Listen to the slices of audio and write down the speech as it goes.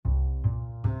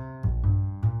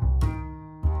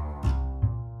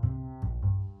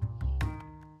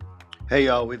Hey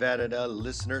y'all, we've added a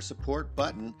listener support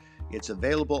button. It's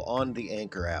available on the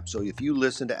Anchor app. So if you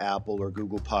listen to Apple or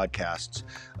Google Podcasts,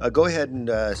 go ahead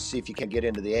and see if you can get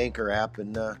into the Anchor app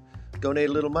and donate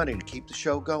a little money to keep the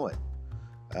show going.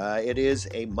 It is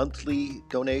a monthly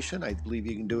donation. I believe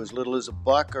you can do as little as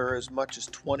 $1 or as much as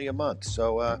 20 a month.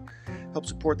 So help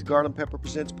support the Garland Pepper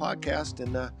Presents podcast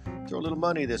and throw a little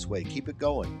money this way. Keep it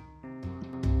going.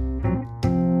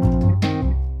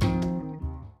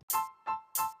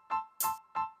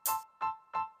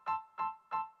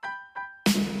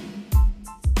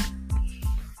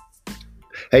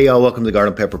 Hey, y'all, welcome to the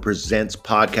Garland Pepper Presents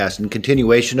podcast and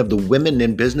continuation of the Women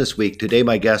in Business Week. Today,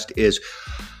 my guest is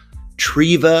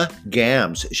Treva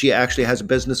Gams. She actually has a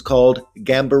business called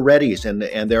Gambaretti's, and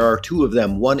there are two of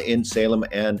them, one in Salem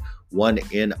and one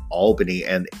in Albany,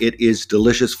 and it is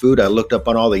delicious food. I looked up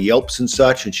on all the Yelps and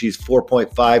such, and she's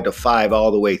 4.5 to 5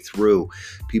 all the way through.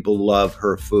 People love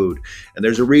her food, and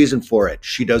there's a reason for it.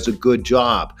 She does a good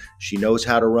job. She knows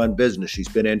how to run business. She's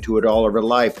been into it all of her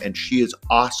life, and she is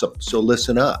awesome. So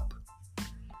listen up.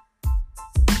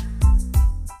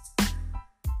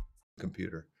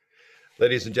 Computer.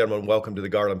 Ladies and gentlemen, welcome to the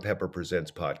Garland Pepper Presents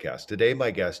podcast. Today,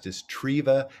 my guest is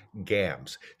Treva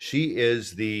Gams. She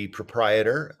is the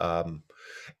proprietor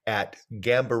at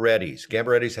Gambaretti's.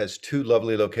 Gambaretti's has two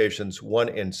lovely locations, one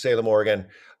in Salem, Oregon,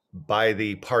 by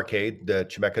the Parkade, the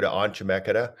Chemeketa on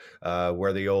Chemeketa,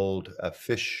 where the old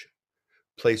fish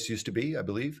place used to be, I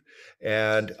believe,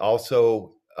 and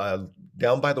also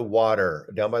down by the water,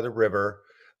 down by the river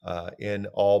in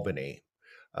Albany.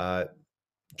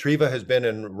 Treva has been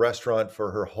in restaurant for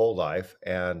her whole life,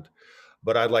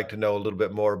 but I'd like to know a little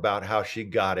bit more about how she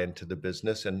got into the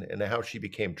business and how she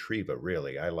became Treva,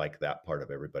 really. I like that part of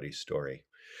everybody's story.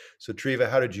 So Treva,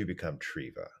 how did you become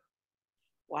Treva?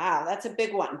 Wow, that's a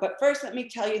big one. But first, let me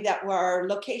tell you that our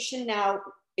location now,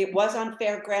 it was on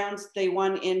Fairgrounds. The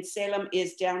one in Salem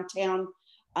is downtown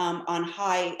on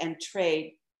High and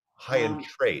Trade. High and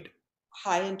Trade.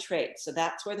 High and Trade. So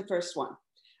that's where the first one.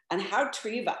 And how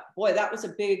Treva, boy, that was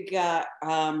a big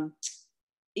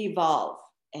evolve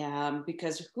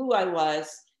because who I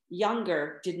was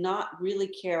younger did not really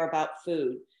care about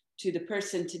food to the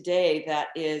person today that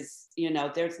is,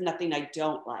 there's nothing I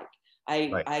don't like.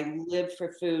 I live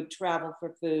for food, travel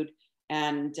for food,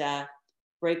 and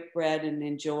break bread and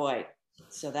enjoy.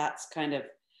 So that's kind of,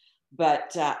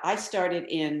 but I started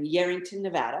in Yerington,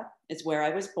 Nevada, is where I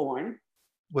was born.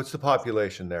 What's the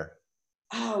population there?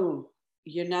 Oh,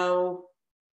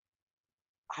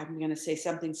 I'm going to say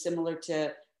something similar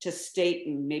to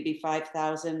Staten, maybe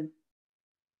 5,000,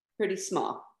 pretty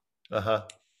small. Uh-huh.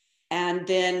 And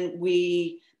then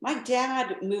my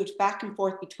dad moved back and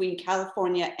forth between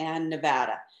California and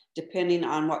Nevada, depending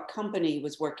on what company he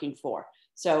was working for.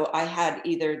 So I had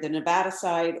either the Nevada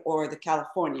side or the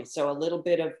California. So a little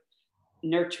bit of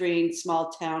nurturing, small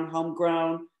town,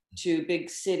 homegrown to big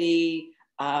city,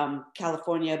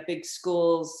 California, big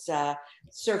schools,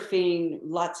 surfing,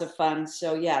 lots of fun.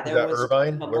 So yeah, there was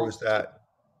Irvine. Where was that?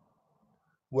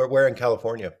 Where in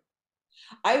California?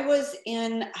 I was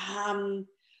in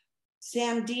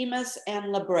San Dimas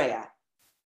and La Brea.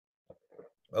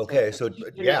 Okay, so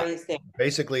yeah,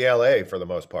 basically LA for the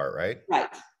most part, right? Right.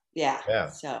 Yeah. Yeah.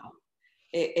 So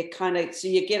it kind of, so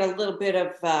you get a little bit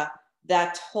of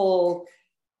that whole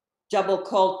double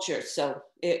culture. So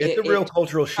it's a real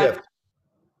cultural shift.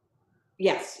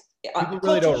 Yes. People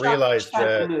really don't realize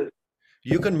that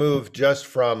you can move just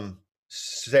from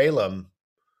Salem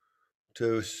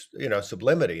to,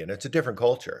 Sublimity, and it's a different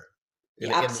culture.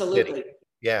 Absolutely.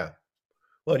 Yeah.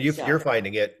 Well, you're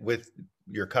finding it with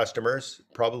your customers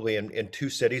probably in two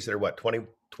cities that are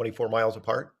 24 miles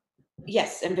apart?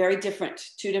 Yes, and very different.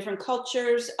 Two different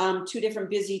cultures, two different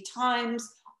busy times.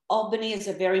 Albany is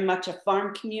very much a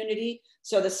farm community.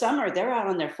 So the summer, they're out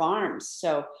on their farms.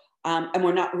 So, and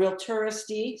we're not real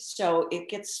touristy. So it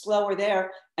gets slower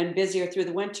there and busier through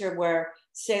the winter, where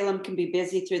Salem can be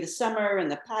busy through the summer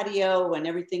and the patio and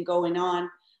everything going on.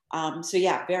 So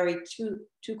yeah, very two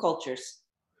cultures.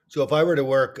 So if I were to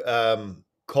work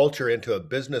culture into a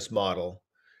business model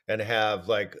and have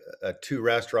like two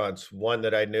restaurants, one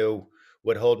that I knew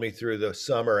would hold me through the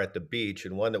summer at the beach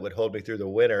and one that would hold me through the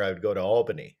winter, I would go to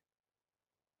Albany.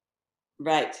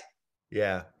 Right.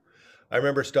 Yeah. I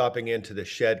remember stopping into the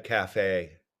Shed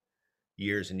Cafe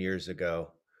years and years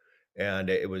ago, and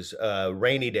it was a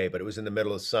rainy day, but it was in the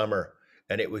middle of summer,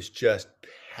 and it was just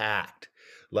packed,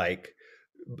 like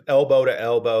elbow to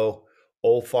elbow,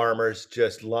 old farmers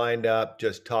just lined up,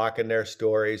 just talking their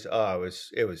stories. Oh,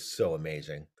 it was so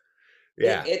amazing.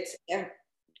 Yeah. It's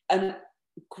a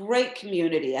great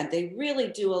community, and they really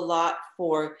do a lot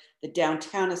for the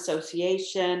downtown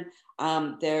association.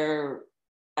 I'm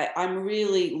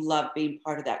really love being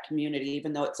part of that community,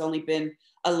 even though it's only been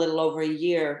a little over a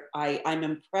year. I'm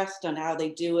impressed on how they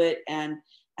do it, and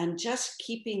just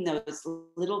keeping those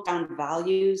little town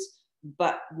values,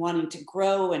 but wanting to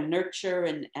grow and nurture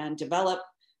and develop.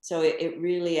 So it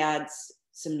really adds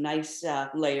some nice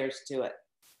layers to it.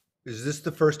 Is this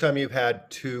the first time you've had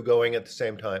two going at the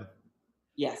same time?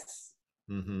 Yes.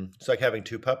 It's like having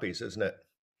two puppies, isn't it?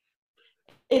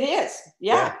 It is,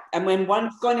 Yeah, yeah. And when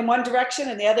one's going in one direction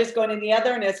and the other's going in the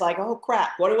other, and it's like, oh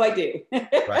crap, what do I do?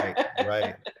 right,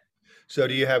 right. So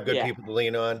do you have good Yeah, people to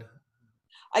lean on?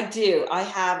 I do. I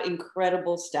have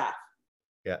incredible staff.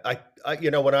 Yeah,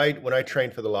 when I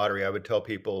trained for the lottery, I would tell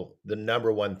people the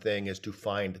number one thing is to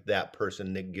find that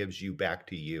person that gives you back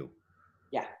to you.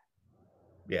 Yeah,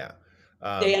 Yeah.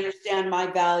 they Um, understand my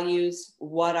values,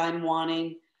 what I'm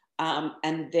wanting,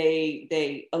 and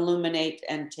they illuminate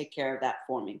and take care of that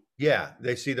for me. yeah,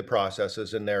 they see the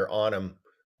processes and they're on them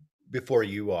before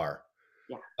you are.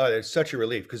 Yeah, It's such a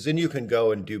relief because then you can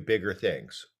go and do bigger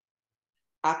things.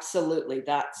 absolutely.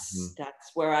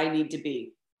 That's where I need to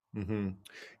be. Hmm.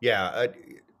 Yeah,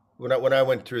 when I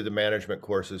went through the management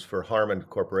courses for Harmon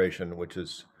Corporation, which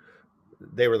is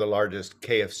they were the largest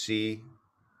KFC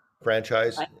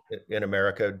franchise Right? in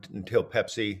America until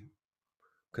Pepsi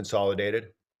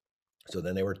consolidated. So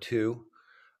then they were two.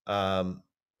 Um,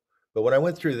 but when I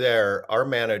went through there, our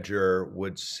manager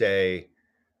would say,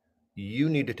 "You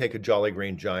need to take a Jolly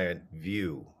Green Giant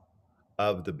view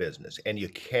of the business, and you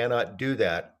cannot do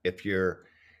that if you're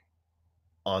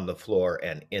on the floor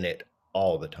and in it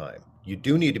all the time. You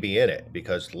do need to be in it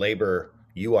because labor,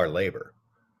 you are labor.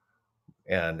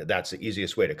 And that's the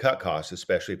easiest way to cut costs,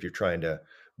 especially if you're trying to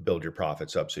build your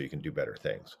profits up so you can do better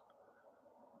things."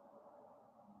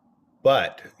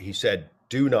 But he said,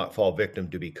 do not fall victim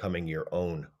to becoming your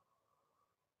own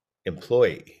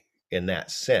employee in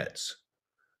that sense.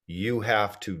 You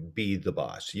have to be the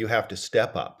boss. You have to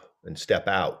step up and step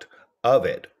out of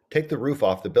it. Take the roof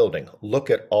off the building. Look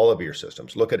at all of your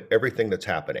systems. Look at everything that's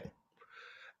happening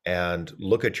and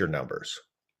look at your numbers,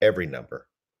 every number,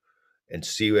 and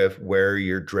see if where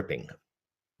you're dripping,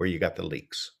 where you got the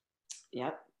leaks.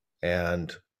 Yep.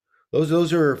 And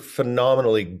those are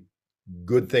phenomenally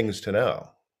good things to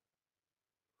know.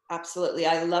 Absolutely.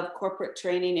 I love corporate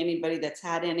training, anybody that's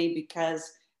had any, because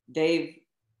they've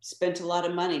spent a lot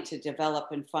of money to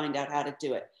develop and find out how to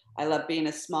do it. I love being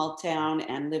a small town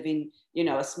and living,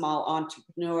 a small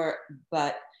entrepreneur,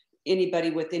 but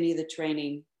anybody with any of the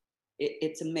training,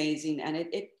 it's amazing. And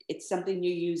it's something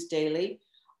you use daily.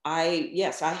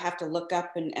 Yes, I have to look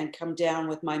up and come down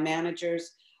with my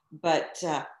managers, but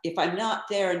if I'm not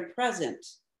there and present,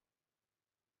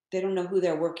 they don't know who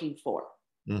they're working for.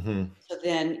 Mm-hmm. So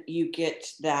then you get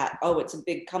that, oh, it's a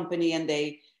big company and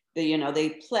they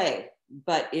play.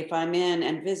 But if I'm in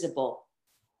and visible,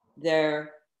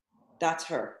 that's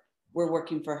her. We're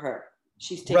working for her.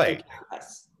 She's taking Right, care of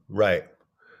us. right.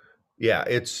 Yeah,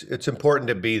 it's important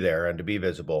to be there and to be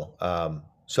visible.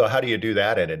 So how do you do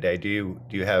that in a day? Do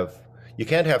you have you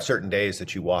can't have certain days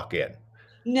that you walk in.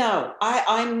 No,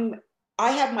 I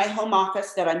have my home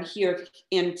office that I'm here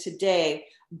in today,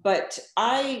 but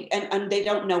and they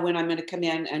don't know when I'm going to come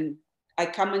in, and I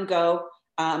come and go,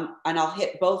 and I'll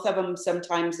hit both of them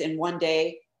sometimes in one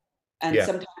day, and Yeah,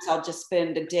 sometimes I'll just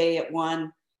spend a day at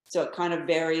one. So it kind of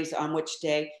varies on which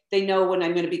day. They know when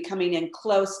I'm going to be coming in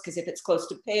close, because if it's close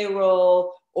to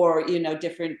payroll or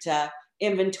different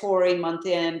inventory month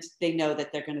end, they know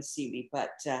that they're going to see me.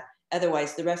 But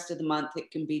otherwise, the rest of the month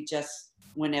it can be just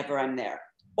whenever I'm there,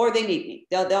 or they need me.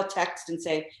 They'll text and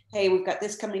say, "Hey, we've got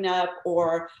this coming up,"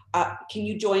 or "Can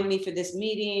you join me for this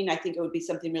meeting? I think it would be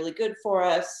something really good for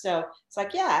us." So it's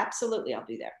like, yeah, absolutely, I'll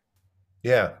be there.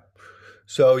 yeah.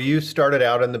 So you started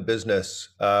out in the business.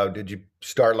 Did you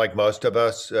start like most of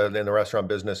us in the restaurant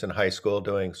business in high school,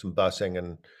 doing some busing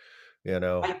and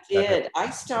I that kind did. I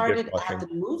of started at dishwashing?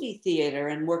 the movie theater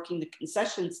and working the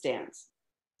concession stands.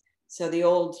 So the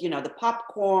old, the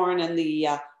popcorn and the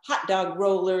hot dog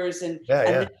rollers, Yeah, and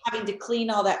yeah. then having to clean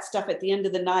all that stuff at the end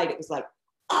of the night. It was like,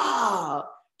 oh,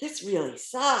 this really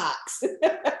sucks.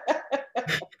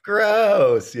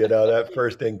 Gross, that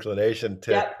first inclination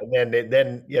to, Yep. and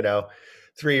then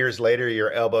 3 years later,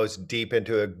 your elbows deep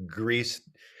into a grease,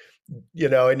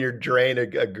 in your drain,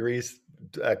 a grease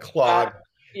Yeah. clog,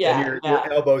 and Yeah. your Yeah.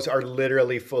 elbows are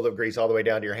literally full of grease all the way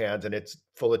down to your hands, and it's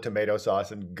full of tomato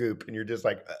sauce and goop, and you're just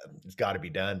like, it's got to be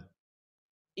done."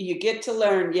 You get to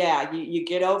learn. Yeah. You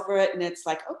get over it, and it's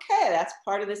like, okay, that's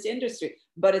part of this industry.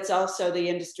 But it's also the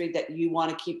industry that you want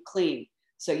to keep clean.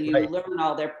 So you Right, learn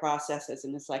all their processes,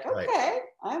 and it's like, right. okay.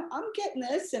 I'm getting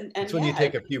this. And It's when you yeah,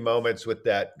 take a few moments with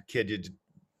that kid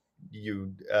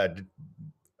you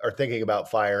are thinking about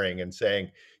firing and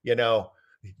saying, you know,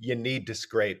 you need to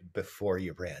scrape before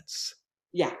you rinse.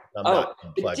 yeah. I'm not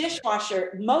Oh, the unplugging it.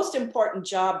 dishwasher, most important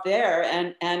job there,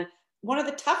 and one of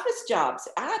the toughest jobs.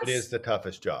 It is That's the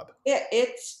toughest job.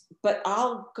 it's. But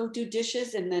I'll go do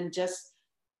dishes, and then just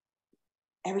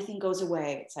everything goes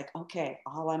away. It's like, okay,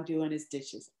 all I'm doing is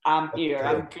dishes. I'm That's here. true.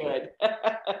 I'm good.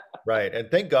 Right. And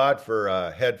thank God for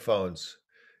headphones.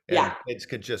 And Yeah, kids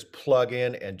could just plug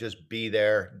in and just be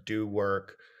there, do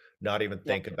work, not even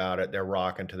yeah. think about it. They're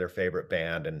rocking to their favorite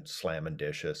band and slamming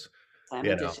dishes. You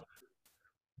Slamming know, dishes.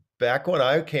 back when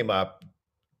I came up,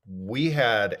 we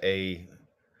had a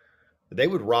they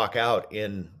would rock out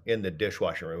in the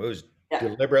dishwashing room. It was Yeah.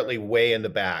 deliberately way in the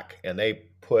back, and they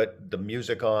put the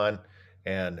music on,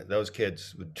 and those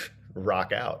kids would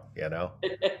rock out, you know,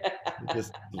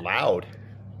 just loud.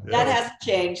 That It was hasn't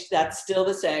changed. That's still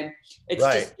the same. It's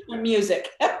right, just different music.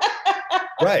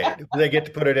 right. They get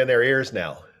to put it in their ears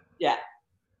now. Yeah.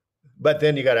 But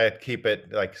then you got to keep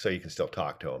it like so you can still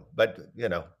talk to them. But,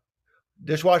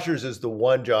 dishwashers is the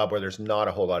one job where there's not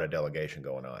a whole lot of delegation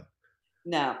going on.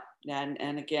 No.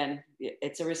 And again,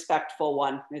 it's a respectful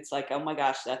one. It's like, oh my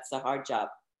gosh, that's a hard job.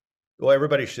 Well,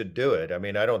 everybody should do it. I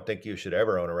mean, I don't think you should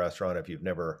ever own a restaurant if you've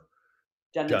never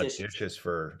Done the done dishes. dishes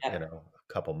for, Yeah.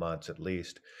 a couple months at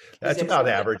least. Because That's if about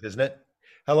somebody average, isn't it?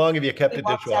 How long have you kept a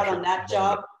walks out dishwasher on that running?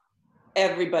 job,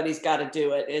 everybody's got to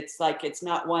do it. It's like, it's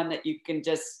not one that you can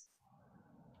just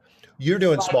You're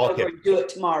doing slide small over kitchen. and do it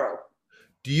tomorrow.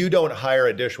 You don't hire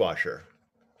a dishwasher?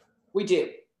 We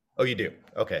do. Oh, you do?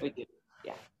 Okay. We do.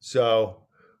 Yeah. So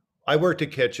I worked a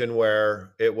kitchen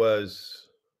where it was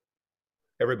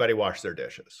everybody washed their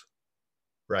dishes,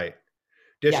 right?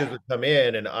 Dishes Yeah. would come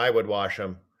in and I would wash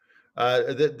them.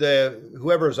 The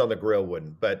whoever was on the grill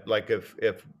wouldn't, but like if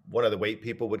one of the wait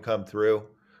people would come through,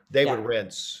 they would Yeah.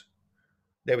 rinse,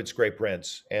 they would scrape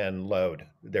rinse and load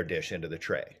their dish into the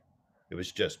tray. It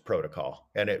was just protocol,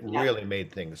 and it Yeah. really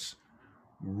made things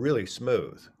really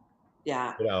smooth.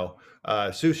 Yeah.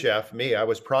 Sous chef, me, I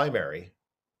was primary,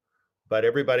 but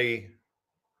everybody,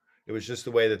 it was just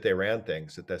the way that they ran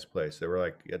things at this place. They were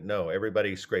like, "Yeah, no,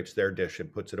 everybody scrapes their dish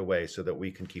and puts it away so that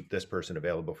we can keep this person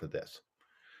available for this.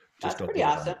 Just That's don't pretty leave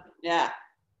it on." awesome. Yeah.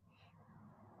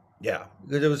 Yeah,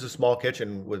 because it was a small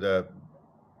kitchen with a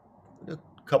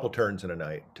couple turns in a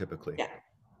night typically, Yeah.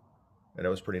 and it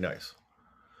was pretty nice.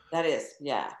 That is.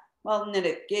 Yeah. Well, and then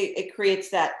it creates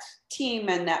that team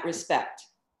and that respect.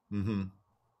 Hmm.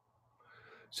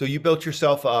 So you built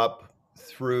yourself up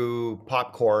through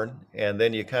popcorn, and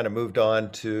then you kind of moved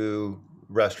on to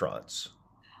restaurants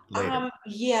later.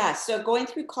 Yeah. So going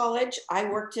through college, I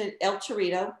worked at El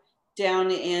Torito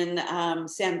down in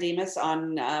San Dimas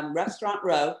on Restaurant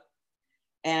Row.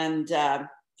 And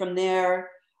from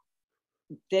there,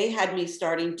 they had me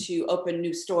starting to open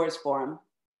new stores for them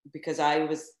because I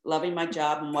was loving my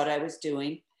job and what I was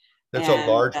doing. That's a And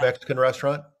large Mexican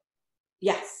restaurant?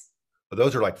 yes, But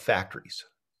those are like factories.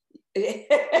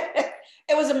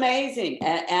 it was amazing.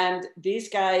 And these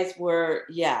guys were,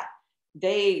 yeah,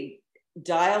 they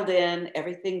dialed in,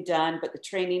 everything done, but the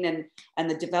training and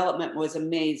the development was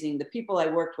amazing. The people I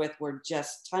worked with were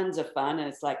just tons of fun. And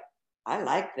it's like, I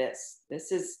like this.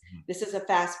 This is a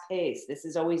fast pace. This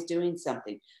is always doing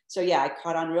something. So yeah, I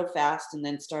caught on real fast and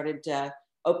then started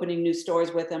opening new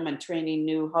stores with them and training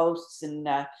new hosts and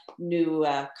new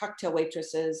cocktail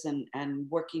waitresses and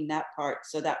working that part.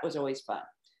 So that was always fun.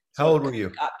 It's How what old were you?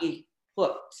 got me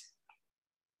hooked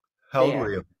How old were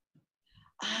there.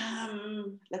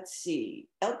 you? Let's see.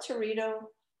 El Torito,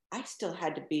 I still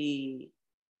had to be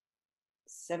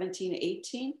 17,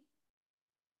 18.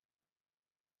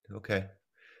 Okay.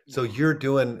 So Yeah.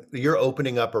 you're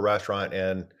opening up a restaurant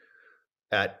and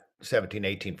at 17,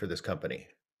 18 for this company.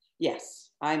 Yes.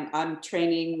 I'm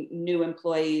training new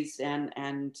employees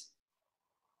and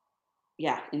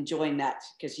yeah, enjoying that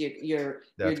because you're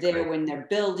That's there great. when they're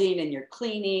building and you're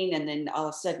cleaning, and then all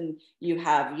of a sudden you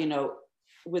have,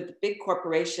 with big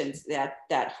corporations that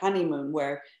honeymoon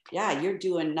where yeah, you're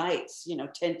doing nights,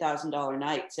 $10,000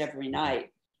 nights every Mhm.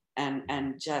 night,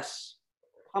 and just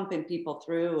pumping people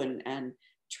through and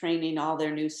training all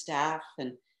their new staff,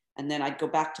 and then I'd go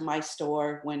back to my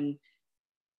store when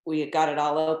we had got it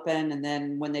all open, and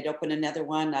then when they'd open another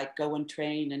one, I'd go and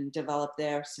train and develop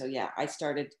there. So yeah, I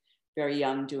started very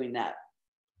young doing that.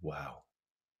 Wow.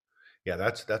 Yeah,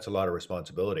 that's a lot of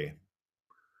responsibility.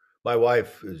 My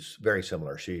wife is very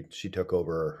similar. She took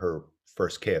over her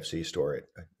first KFC store at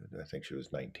I think she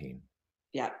was 19,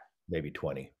 Yeah. maybe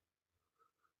 20.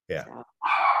 Yeah. So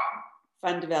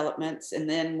fun developments. And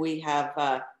then we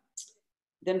have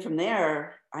then from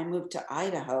there, I moved to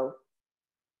Idaho,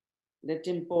 lived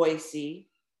in Boise,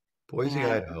 Boise,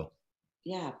 and Idaho.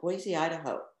 yeah, Boise,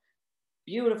 Idaho.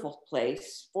 Beautiful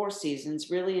place, Four Seasons,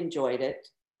 really enjoyed it.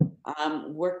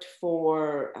 Worked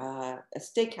for a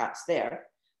steakhouse there.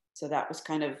 So that was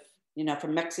kind of,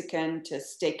 from Mexican to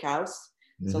steakhouse.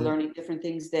 So Hmm. learning different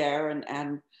things there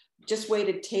and just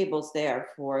waited tables there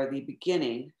for the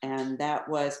beginning. And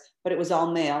but it was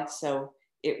all male. So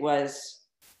it was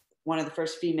one of the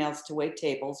first females to wait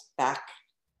tables back,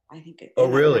 I think, Oh,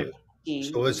 in really?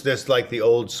 '19. So is this like the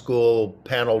old school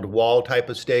paneled wall type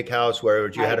of steakhouse where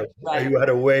Right, right. you had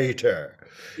a waiter?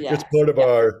 It's Yes. part of Yep.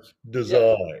 our Yep.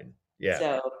 design. Yeah.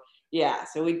 So, yeah.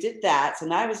 So we did that. So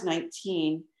now I was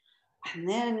 19. And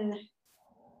then,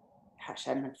 gosh,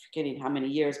 I'm forgetting how many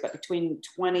years, but between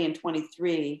 20 and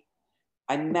 23,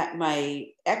 I met my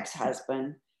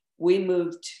ex-husband. We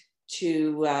moved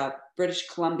to British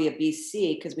Columbia,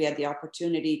 BC, because we had the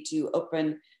opportunity to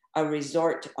open a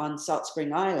resort on Salt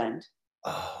Spring Island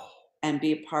Oh, and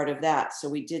be a part of that. So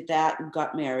we did that and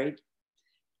got married.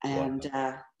 And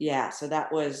wow. yeah, so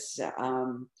that was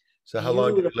So how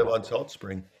long did you live beautiful. on Salt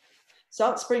Spring?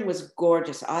 Salt Spring was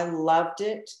gorgeous. I loved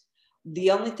it.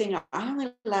 The only thing, I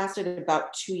only lasted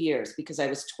about 2 years because I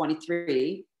was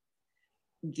 23.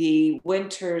 The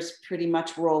winters pretty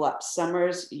much roll up.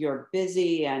 Summers, you're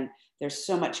busy and there's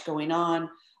so much going on.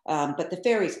 But the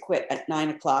ferries quit at 9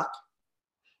 o'clock.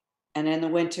 And in the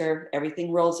winter,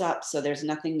 everything rolls up. So there's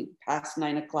nothing past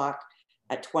 9 o'clock.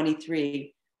 At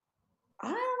 23,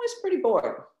 I was pretty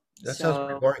bored. That sounds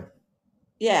pretty So boring.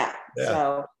 yeah. Yeah,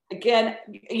 So again,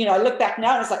 I look back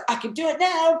now and it's like, I can do it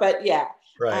now, but yeah.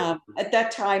 right. At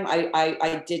that time,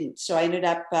 I didn't. So I ended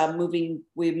up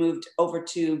we moved over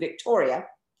to Victoria.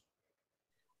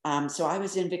 So I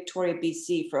was in Victoria,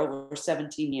 BC for over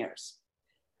 17 years.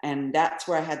 And that's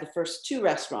where I had the first two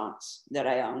restaurants that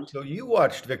I owned. So you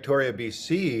watched Victoria,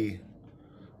 BC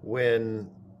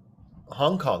when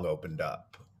Hong Kong opened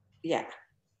up. Yeah,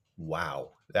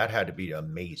 Wow, that had to be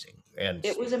amazing. And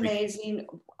it was amazing.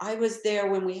 I was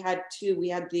there when we had two. We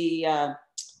had the,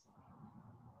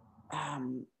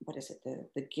 what is it,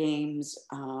 the games.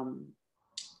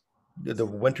 the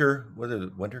winter, what are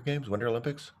the Winter Games, Winter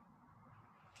Olympics?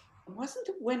 It wasn't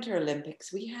the Winter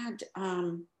Olympics. We had,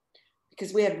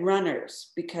 because we had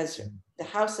runners, because the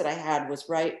house that I had was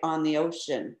right on the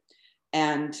ocean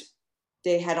and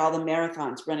they had all the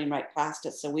marathons running right past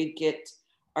us. So we'd get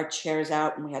our chairs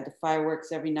out and we had the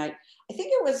fireworks every night. I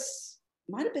think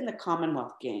might have been the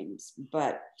Commonwealth Games,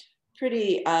 but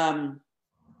pretty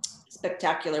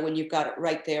spectacular when you've got it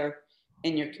right there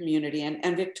in your community.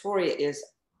 And Victoria is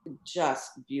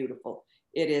just beautiful.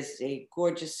 It is a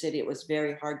gorgeous city. It was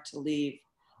very hard to leave,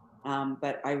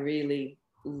 but I really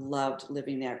loved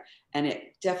living there. And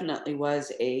it definitely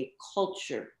was a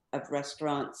culture of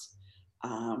restaurants.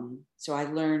 So I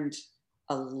learned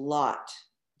a lot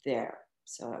there.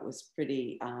 So it was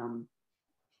pretty,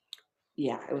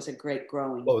 yeah, it was a great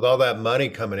growing. Well, with all that money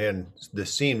coming in, the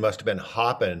scene must have been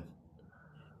hopping.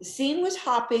 The scene was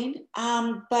hopping,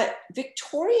 but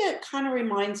Victoria kind of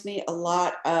reminds me a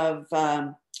lot of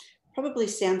probably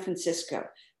San Francisco.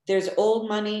 There's old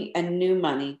money and new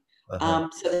money. Uh-huh.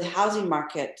 So the housing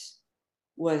market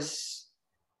was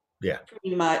Yeah,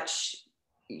 pretty much,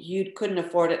 you couldn't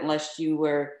afford it unless you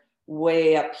were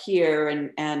way up here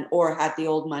and or had the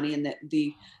old money and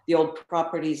the old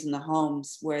properties and the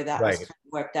homes where that was right. kind of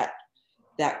where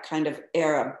that kind of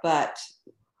era. But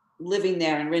living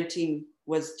there and renting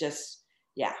was just,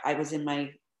 yeah, I was in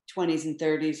my 20s and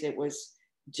 30s. It was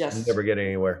just, Never getting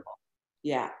anywhere.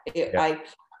 yeah, Yeah,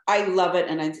 I love it.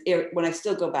 And when I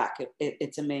still go back,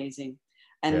 it's amazing.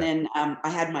 And yeah. then I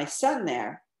had my son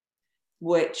there,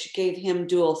 which gave him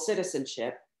dual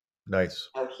citizenship. Nice.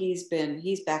 So he's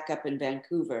back up in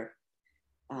Vancouver.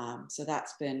 So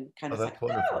that's been kind Oh, of like, that's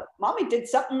wonderful. oh, mommy did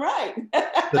something right.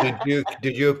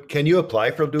 So can you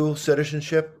apply for dual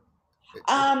citizenship?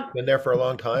 um, Been there for a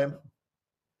long time?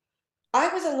 I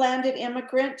was a landed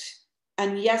immigrant,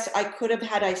 and yes, I could have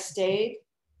had I stayed.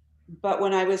 But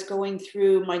when I was going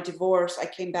through my divorce, I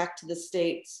came back to the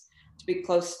States to be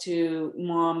close to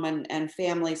mom and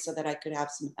family so that I could have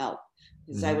some help.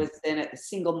 Because I Hmm. was then a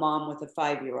single mom with a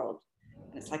 5-year-old.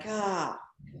 And it's like,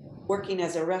 working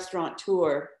as a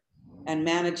restaurateur and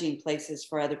managing places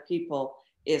for other people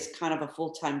is kind of a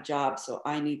full-time job. So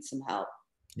I need some help.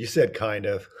 You said kind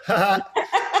of. That's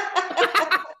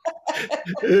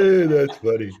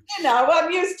funny.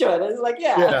 I'm used to it. It's like,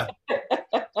 yeah. Yeah.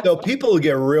 So people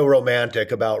get real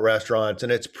romantic about restaurants,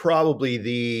 and it's probably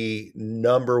the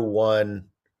number one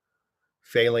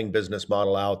failing business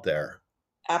model out there.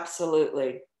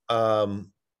 Absolutely.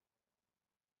 Um,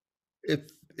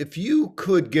 if you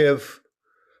could give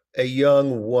a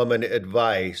young woman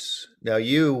advice, now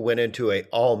you went into a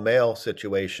all male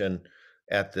situation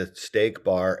at the steak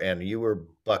bar and you were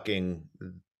bucking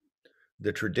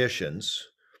the traditions.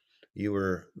 You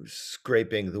were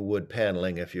scraping the wood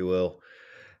paneling, if you will.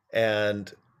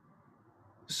 And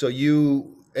so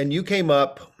you came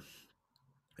up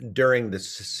during the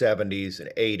 70s and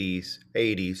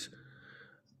 80s,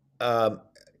 um,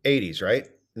 80s, right?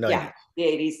 Yeah, 90s, the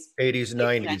 80s, 80s, 80s,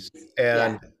 90s. 90s. Yeah.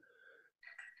 And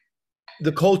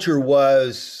the culture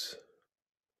was,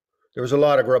 there was a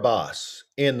lot of grabas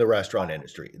in the restaurant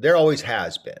industry. There always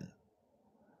has been.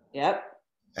 Yep.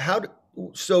 How do,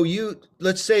 so you,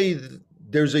 let's say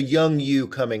there's a young you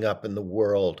coming up in the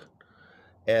world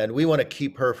and we want to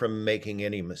keep her from making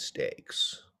any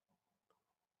mistakes.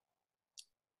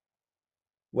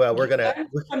 Well, we're You going to,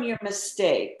 learn from your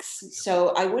mistakes. So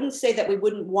I wouldn't say that we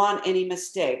wouldn't want any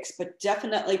mistakes, but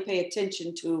definitely pay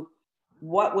attention to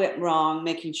what went wrong,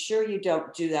 making sure you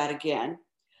don't do that again.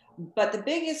 But the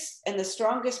biggest and the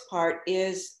strongest part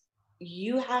is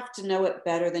you have to know it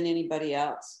better than anybody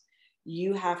else.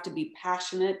 You have to be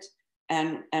passionate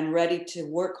and ready to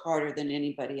work harder than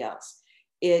anybody else.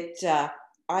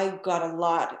 I got a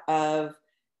lot of,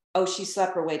 oh, she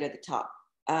slept her way to the top.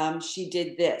 She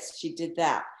did this, she did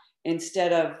that,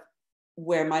 instead of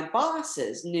where my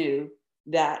bosses knew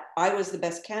that I was the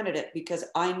best candidate because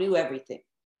I knew everything.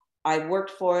 I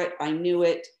worked for it, I knew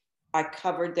it, I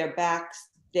covered their backs.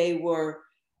 They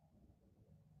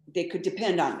could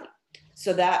depend on me.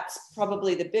 So that's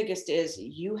probably the biggest is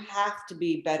you have to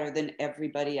be better than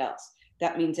everybody else.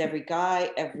 That means every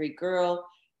guy, every girl,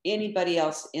 anybody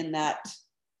else in that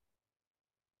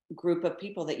group of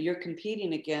people that you're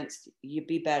competing against, you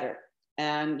be better.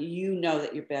 And you know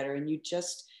that you're better and you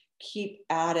just keep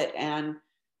at it and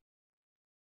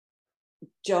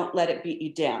don't let it beat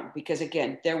you down. Because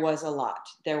again, there was a lot.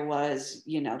 There was,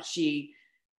 she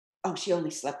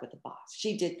only slept with the boss.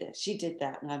 She did this, she did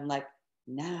that. And I'm like,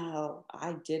 no,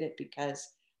 I did it because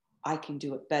I can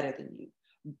do it better than you.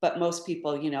 But most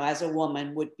people, as a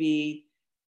woman would be,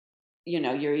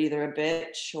 you're either a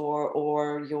bitch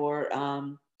or you're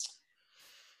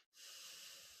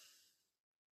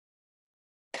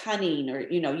cunning, or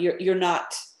you're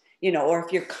not, or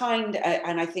if you're kind.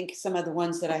 And I think some of the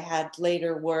ones that I had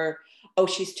later were, oh,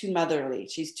 she's too motherly,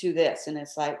 she's too this. And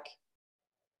it's like,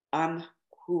 I'm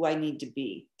who I need to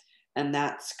be. And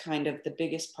that's kind of the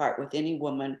biggest part with any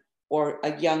woman or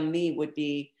a young me would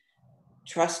be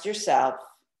trust yourself,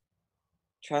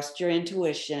 trust your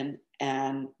intuition,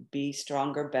 and be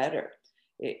stronger, better.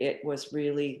 It was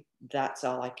really, that's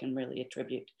all I can really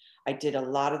attribute. I did a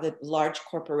lot of the large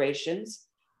corporations,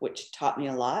 which taught me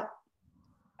a lot.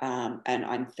 And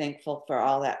I'm thankful for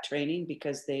all that training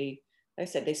because like I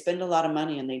said, they spend a lot of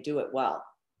money and they do it well.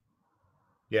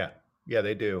 yeah, yeah,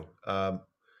 they do.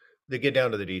 They get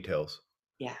down to the details.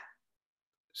 Yeah.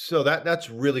 So that's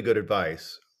really good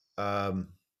advice. Um,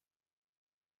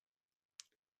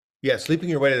 yeah, sleeping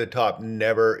your way to the top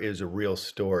never is a real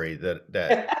story that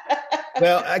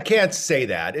well, I can't say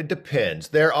that. It depends.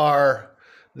 There are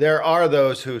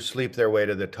those who sleep their way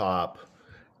to the top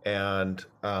and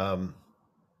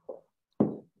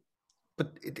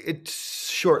but it's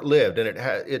short-lived and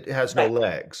it has no Right.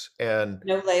 legs. And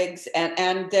No legs.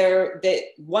 And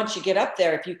once you get up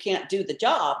there, if you can't do the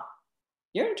job,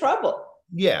 you're in trouble.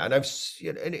 yeah, and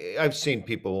I've seen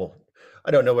people,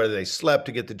 I don't know whether they slept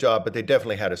to get the job, but they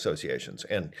definitely had associations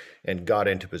and got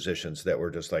into positions that were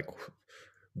just like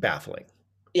baffling,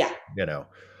 Yeah. you know.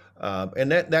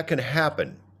 And that can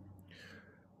happen.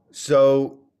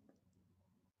 So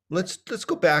let's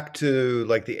go back to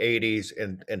like the 80s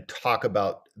and talk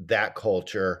about that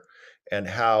culture and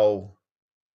how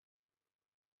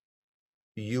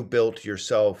you built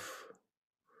yourself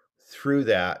through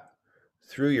that,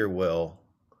 through your will.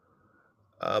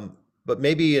 But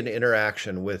maybe an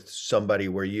interaction with somebody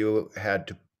where you had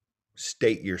to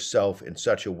state yourself in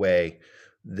such a way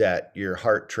that your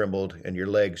heart trembled and your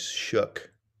legs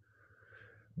shook,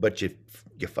 but you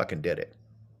fucking did it.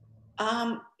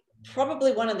 Um,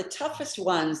 Probably one of the toughest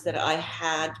ones that I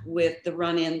had with the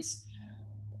run-ins,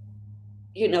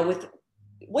 with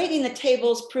waiting the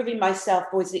tables, proving myself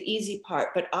was the easy part.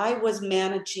 But I was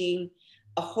managing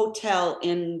a hotel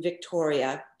in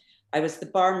Victoria. I was the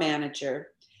bar manager,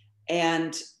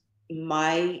 and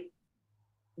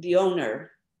the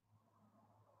owner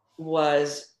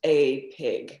was a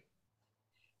pig.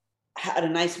 Had a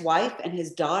nice wife, and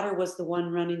his daughter was the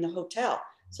one running the hotel.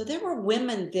 So there were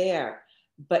women there,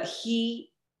 but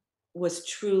he was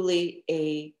truly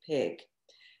a pig.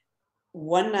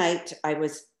 One night I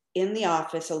was in the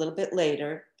office a little bit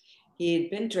later. he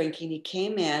had been drinking. He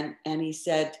came in and he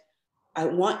said, I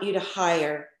want you to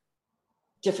hire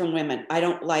different women. I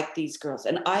don't like these girls.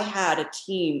 And I had a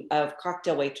team of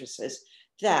cocktail waitresses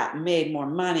that made more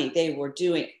money. They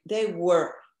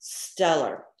were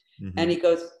stellar. And Hmm. he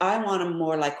goes, I want them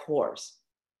more like whores.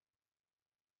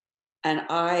 And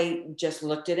I just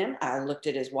looked at him. I looked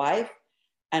at his wife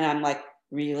and I'm like,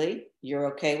 really? You're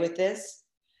okay with this?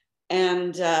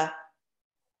 And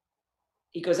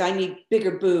he goes, I need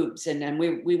bigger boobs and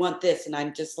we want this. And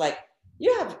I'm just like,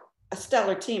 you have a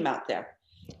stellar team out there.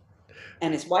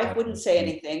 And his wife wouldn't say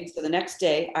anything. So the next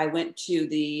day I went to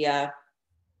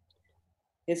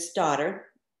his daughter.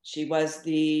 She was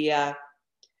the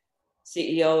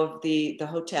CEO of the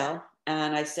hotel.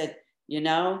 And I said,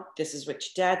 this is what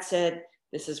your dad said.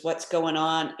 This is what's going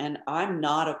on. And I'm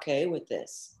not okay with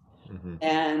this. Hmm.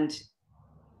 And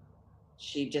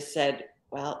she just said,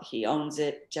 well, he owns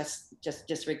it. Just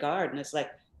disregard. And it's like,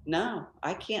 no,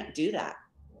 I can't do that.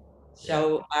 Yeah.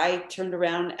 So I turned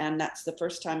around and that's the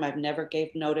first time I've never gave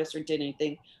notice or did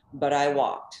anything, but I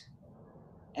walked.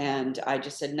 And I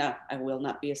just said, no, I will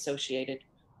not be associated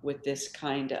with this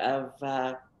kind of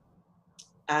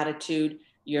attitude.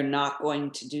 You're not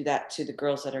going to do that to the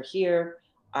girls that are here.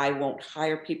 I won't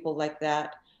hire people like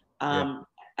that. Yeah.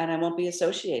 And I won't be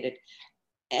associated.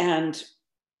 And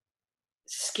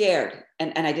scared.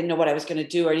 And I didn't know what I was going to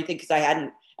do or anything because I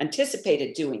hadn't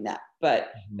anticipated doing that.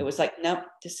 But Mhm. it was like, nope,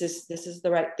 this is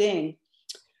the right thing.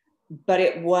 But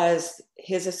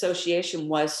his association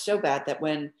was so bad that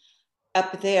when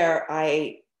up there,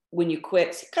 when you quit,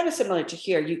 it's kind of similar to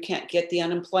here, you can't get the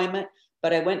unemployment.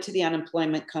 But I went to the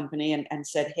unemployment company and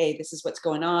said, hey, this is what's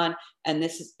going on. And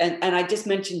and I just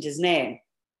mentioned his name.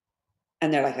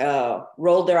 And they're like, oh,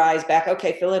 rolled their eyes back.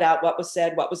 Okay, fill it out. What was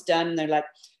said, what was done. And they're like,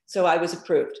 so I was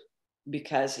approved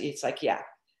because it's like, yeah, Oh,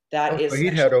 that so is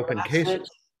he'd had sexual open harassment. cases.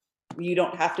 You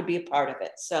don't have to be a part of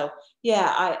it. So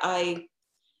yeah, I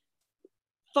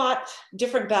fought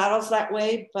different battles that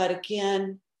way. But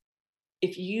again,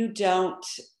 if you don't,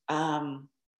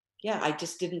 I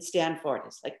just didn't stand for it.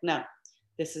 It's like, no,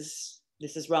 this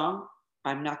is wrong.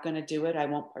 I'm not going to do it. I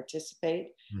won't participate.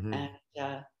 Hmm. And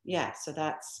so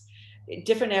that's a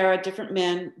different era, different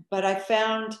men. But I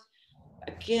found,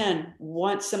 again,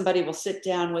 once somebody will sit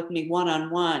down with me one on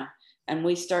one and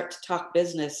we start to talk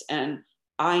business and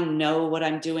I know what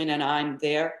I'm doing and I'm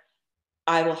there,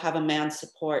 I will have a man's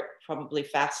support probably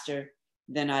faster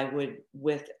than I would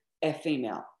with a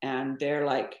female. And they're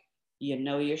like, you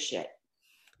know your shit.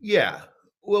 Yeah.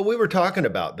 Well, we were talking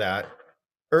about that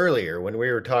earlier when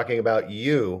we were talking about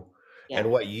you Yeah. and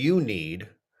what you need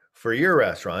for your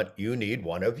restaurant. You need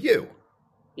one of you.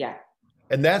 Yeah.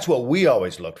 And that's what we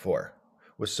always looked for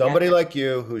was Yeah. somebody like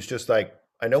you who's just like,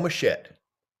 I know my shit.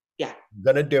 Yeah. I'm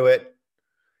gonna do it.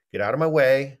 Get out of my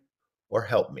way or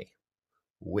help me.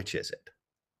 Which is it?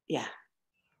 Yeah.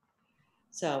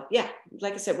 So yeah,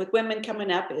 like I said, with women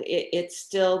coming up,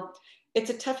 it's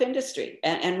a tough industry.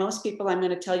 And most people I'm going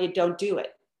to tell you don't do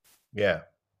it. Yeah.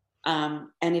 And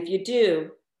if you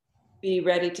do, be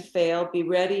ready to fail, be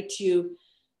ready to,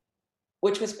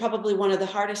 which was probably one of the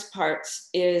hardest parts,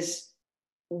 is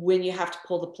when you have to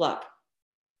pull the plug.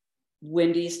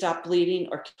 When do you stop bleeding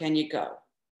or can you go?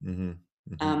 Hmm.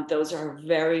 Hmm. Those are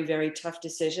very, very tough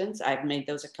decisions. I've made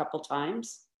those a couple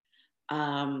times.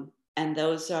 And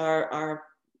those are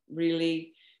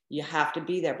really, you have to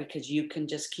be there because you can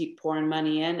just keep pouring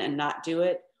money in and not do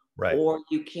it. Right. Or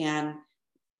you can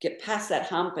get past that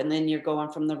hump and then you're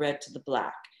going from the red to the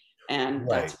black. And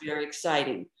Right. that's very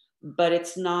exciting. But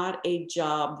it's not a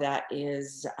job that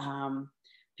is,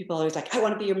 people are always like, I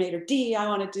want to be your maitre d', I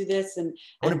want to do this. I want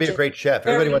to And be a just great chef.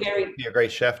 Everybody very, wants to very, be a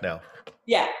great chef now.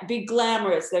 yeah, be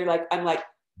glamorous. They're like, I'm like,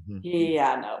 Mhm.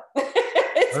 yeah, no, All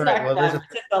it's right. not Well, glamorous.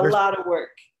 It's a lot of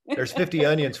work. there's 50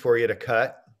 onions for you to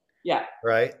cut, Yeah,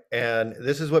 right? And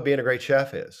this is what being a great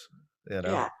chef is.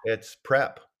 yeah, It's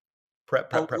prep, prep, a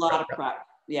prep, prep, lot prep, of prep. prep.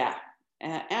 Yeah,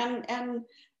 and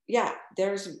yeah,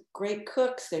 there's great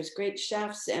cooks, there's great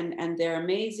chefs, and they're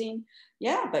amazing.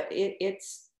 Yeah, but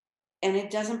it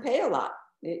doesn't pay a lot.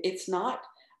 It's not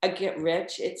a get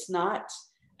rich. It's not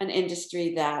an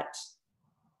industry that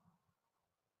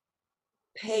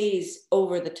pays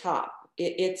over the top.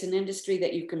 It's an industry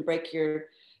that you can break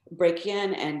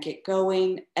in and get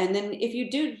going. And then if you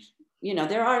do,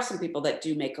 there are some people that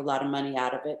do make a lot of money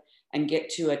out of it and get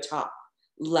to a top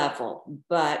level.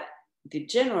 But the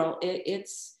general,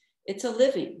 it's a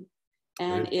living, It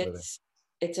and is living.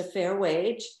 it's a fair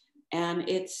wage, and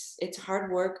it's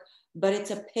hard work, but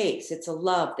it's a pace. It's a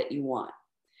love that you want.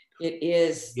 It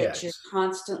is that you're Yes.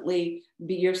 constantly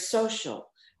you're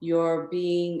social, you're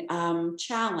being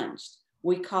challenged.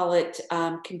 We call it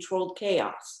controlled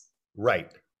chaos.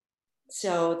 Right.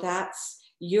 So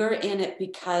you're in it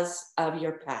because of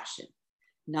your passion,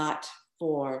 not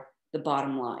for the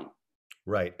bottom line.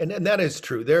 Right. And that is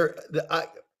true.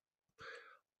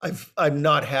 I've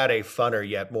not had a funner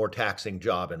yet more taxing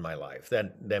job in my life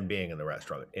than being in the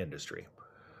restaurant industry.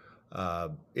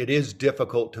 It is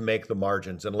difficult to make the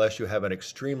margins unless you have an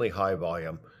extremely high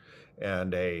volume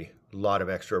and a lot of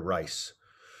extra rice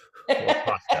or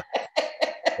pasta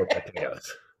or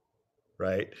potatoes,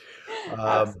 right? Um,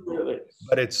 Absolutely.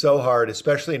 but it's so hard,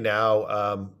 especially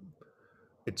now.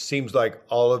 It seems like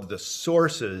all of the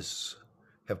sources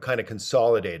have kind of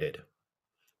consolidated.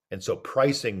 And so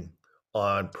pricing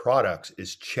on products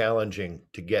is challenging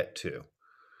to get to.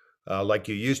 Like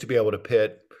you used to be able to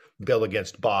pit Bill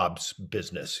against Bob's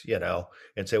business,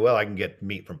 and say, well, I can get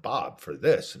meat from Bob for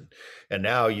this. And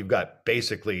now you've got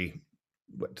basically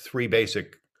three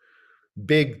basic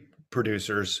big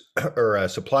producers or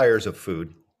suppliers of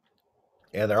food,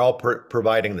 and they're all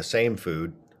providing the same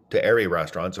food to every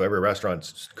restaurant. So every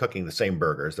restaurant's cooking the same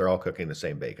burgers. They're all cooking the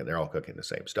same bacon. They're all cooking the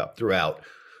same stuff throughout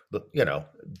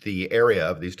the area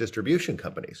of these distribution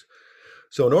companies.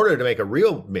 So in order to make a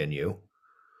real menu,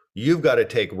 you've got to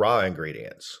take raw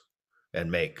ingredients and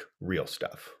make real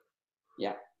stuff.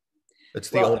 Yeah. It's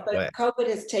the only but way. COVID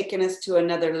has taken us to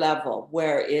another level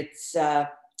where it's the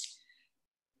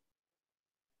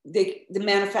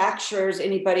manufacturers,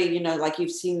 anybody, like you've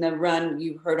seen the run,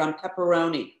 you heard on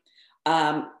pepperoni,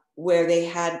 where they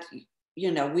had,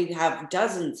 we'd have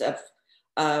dozens of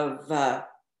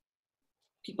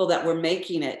people that were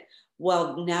making it.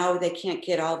 Well, now they can't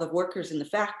get all the workers in the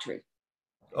factory.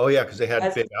 Oh yeah, because they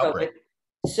had big outbreak.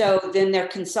 So then they're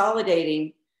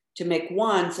consolidating to make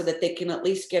one so that they can at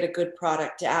least get a good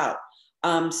product out.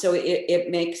 So it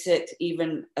makes it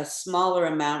even a smaller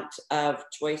amount of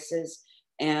choices,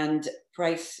 and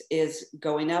price is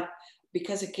going up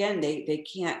because again, they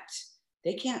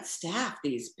can't staff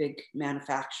these big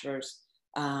manufacturers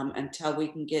until we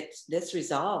can get this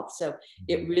resolved. So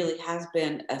it really has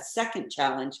been a second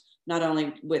challenge, not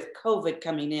only with COVID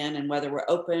coming in and whether we're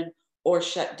open or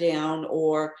shut down,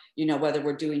 or whether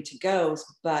we're doing to-goes,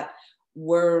 but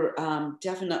we're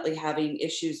definitely having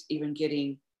issues even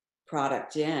getting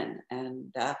product in, and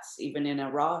that's even in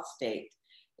a raw state.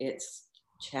 It's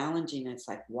challenging. It's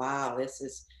like, wow, this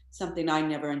is something I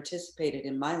never anticipated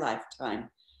in my lifetime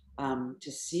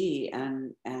to see,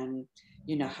 and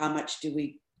how much do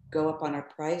we go up on our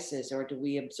prices, or do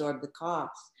we absorb the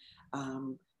costs?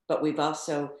 But we've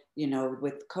also,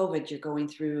 with COVID, you're going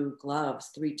through gloves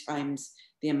 3 times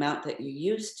the amount that you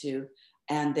used to,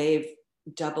 and they've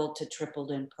doubled to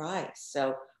tripled in price.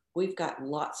 So we've got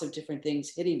lots of different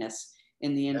things hitting us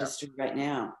in the industry right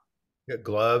now. You got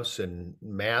gloves and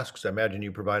masks. I imagine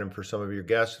you provide them for some of your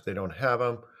guests if they don't have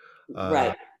them.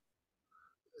 Right.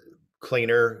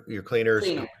 Your cleaners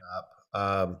going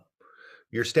up.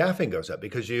 Your staffing goes up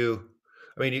because you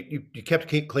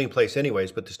kept a clean place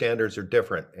anyways, but the standards are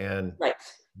different, and right.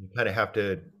 You kind of have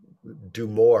to do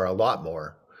more, a lot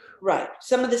more. Right.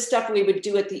 Some of the stuff we would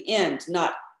do at the end,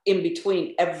 not in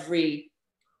between every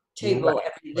table, Right.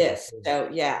 every this. So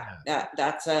yeah.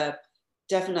 That's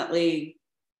definitely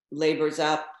labor's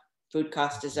up, food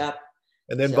cost is up.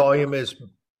 And then volume is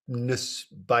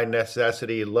by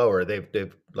necessity lower.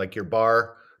 They've like your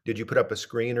bar. Did you put up a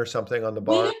screen or something on the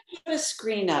bar? We didn't put a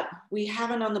screen up. We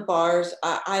haven't on the bars.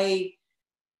 I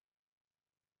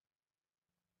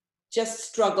just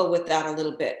struggle with that a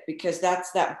little bit because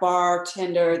that's that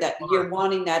bartender that you're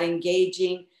wanting, that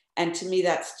engaging. And to me,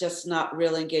 that's just not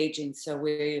real engaging. So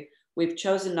we've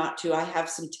chosen not to. I have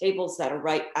some tables that are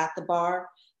right at the bar,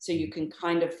 so you can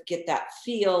kind of get that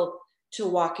feel to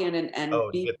walk in and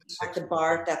be at the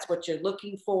bar if that's what you're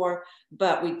looking for.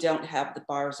 But we don't have the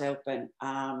bars open.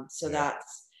 So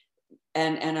that's,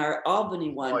 and our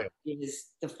Albany one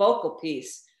is the focal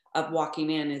piece of walking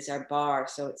in is our bar.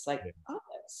 So it's like, oh,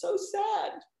 that's so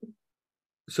sad.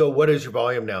 So what is your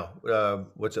volume now?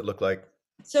 What's it look like?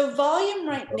 So volume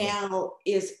right now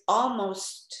is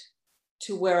almost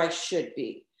to where I should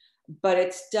be, but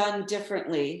it's done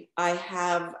differently. I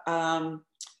have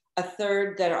a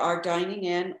third that are dining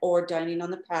in or dining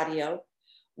on the patio.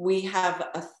 We have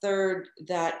a third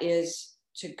that is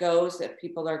to-goes that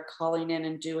people are calling in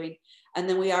and doing. And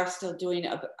then we are still doing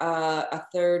a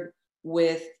third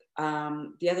with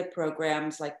the other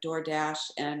programs like DoorDash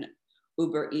and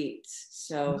Uber Eats.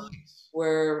 So nice.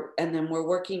 we're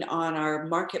working on our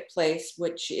marketplace,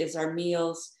 which is our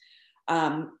meals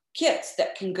kits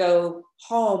that can go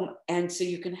home. And so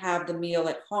you can have the meal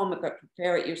at home, but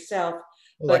prepare it yourself.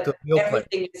 Well, like but the meal plan.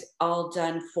 everything is all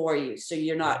done for you. So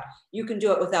you can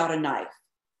do it without a knife.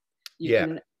 You Yeah.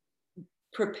 can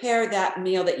prepare that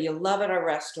meal that you love at a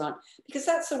restaurant, because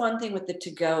that's the one thing with the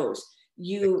to-goes.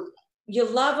 You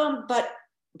love them, but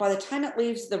by the time it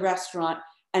leaves the restaurant,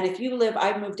 and if you live,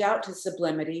 I moved out to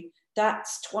Sublimity,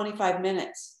 that's 25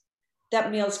 minutes.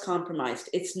 That meal's compromised.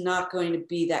 It's not going to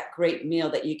be that great meal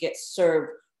that you get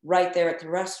served right there at the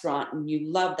restaurant and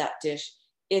you love that dish.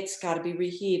 It's got to be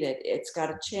reheated. It's got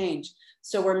to change.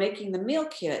 So we're making the meal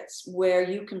kits where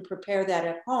you can prepare that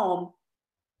at home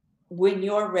when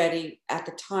you're ready at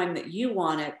the time that you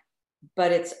want it,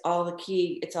 but it's all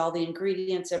the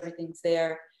ingredients, everything's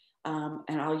there.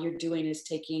 And all you're doing is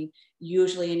taking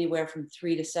usually anywhere from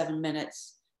 3 to 7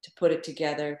 minutes to put it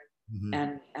together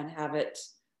Mhm. and have it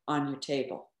on your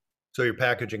table. So your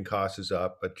packaging cost is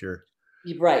up, but You're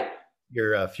right.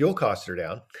 your fuel costs are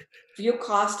down. Fuel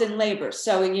cost and labor.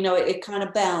 So, it kind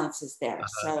of balances there.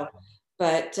 So,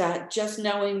 but just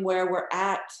knowing where we're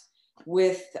at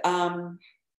with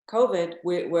COVID,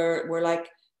 we're like,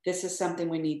 this is something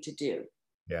we need to do.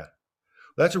 Yeah.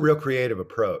 That's a real creative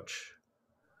approach,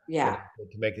 you know, Yeah.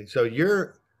 to make it. So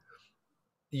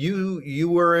you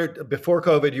were before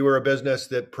COVID, you were a business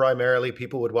that primarily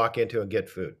people would walk into and get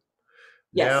food.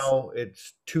 Yes. Now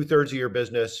it's 2/3 of your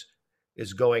business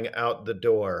is going out the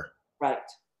door. Right.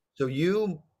 So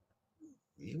you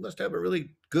must have a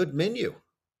really good menu.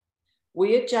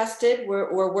 We adjusted.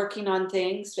 We're working on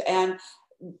things, and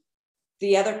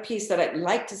the other piece that I'd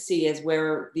like to see is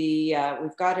where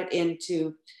we've got it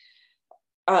into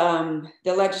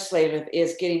the legislative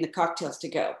is getting the cocktails to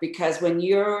go, because when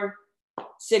you're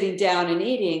sitting down and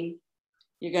eating,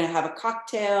 you're going to have a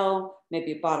cocktail,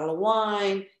 maybe a bottle of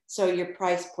wine. So your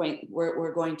price point,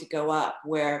 we're going to go up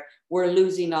where we're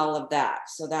losing all of that.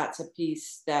 So that's a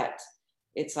piece that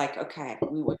it's like, okay,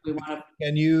 we want to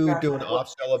Can you figure out do how an to work.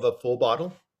 off sell of a full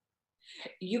bottle?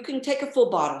 You can take a full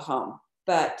bottle home,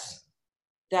 but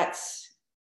that's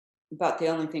about the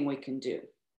only thing we can do.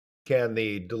 Can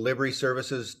the delivery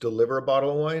services deliver a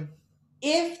bottle of wine?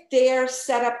 If they're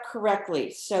set up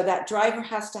correctly, so that driver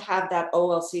has to have that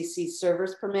OLCC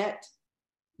service permit,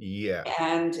 Yeah.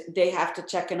 and they have to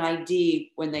check an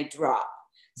ID when they drop.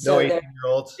 No So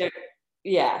 18-year-olds. there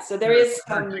yeah, so there Here, is here,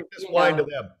 some, take this wine to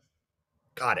them.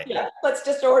 Got it. yeah, let's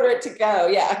just order it to go.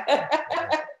 Yeah.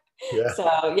 Yeah.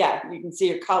 So yeah, you can see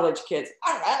your college kids.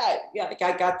 All right, yeah, like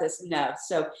I got this. No,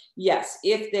 so yes,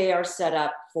 if they are set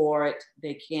up for it,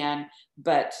 they can.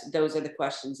 But those are the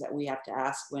questions that we have to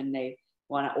ask when they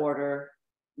want to order.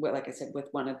 Well, like I said, with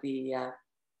one of the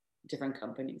different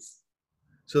companies.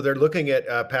 So they're looking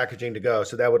at packaging to go.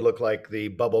 So that would look like the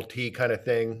bubble tea kind of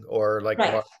thing, or like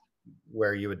Right.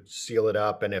 where you would seal it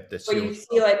up, and if the Where seal you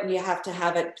seal it and you have to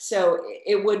have it. So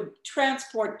it would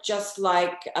transport just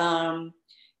like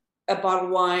a bottle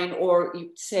of wine, or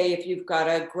you say if you've got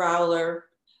a growler,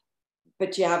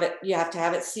 but you have to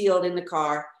have it sealed in the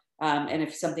car. And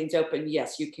if something's open,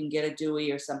 yes, you can get a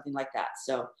Dewey or something like that.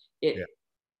 So yeah.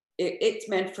 it's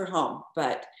meant for home.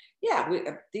 But yeah,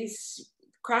 these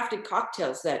crafted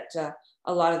cocktails that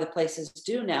a lot of the places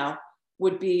do now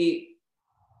would be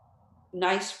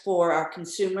nice for our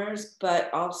consumers,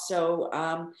 but also,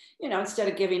 instead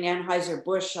of giving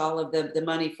Anheuser-Busch all of the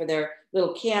money for their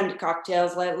little canned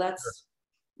cocktails,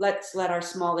 let's let our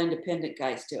small independent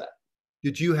guys do it.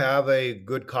 Did you have a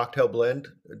good cocktail blend?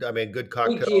 I mean, good We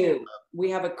cocktail, do. We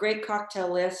have a great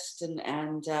cocktail list, and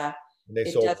and they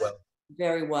it sold does well.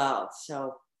 very well.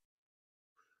 So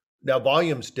Now,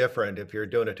 volume's different if you're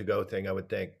doing a to-go thing, I would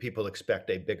think. People expect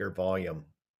a bigger volume.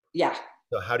 yeah,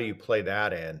 So how do you play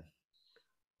that in?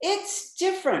 it's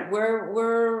different.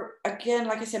 We're again,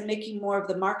 like I said, making more of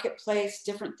the marketplace,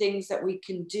 different things that we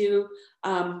can do,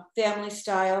 family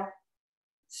style.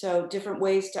 So different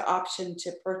ways to option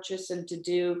to purchase and to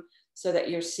do, so that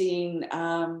you're seeing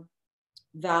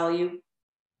value.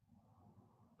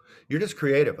 You're just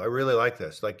creative. I really like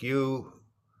this. Like you're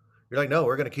like, no,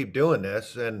 we're going to keep doing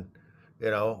this, and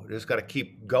just got to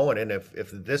keep going. And if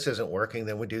this isn't working,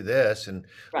 then we do this, and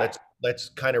Right. let's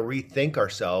kind of rethink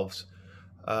ourselves.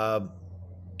 Um,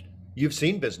 you've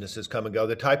seen businesses come and go.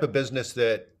 The type of business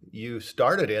that you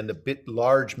started in, the bit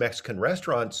large Mexican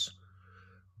restaurants,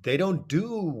 they don't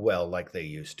do well like they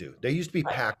used to. They used to be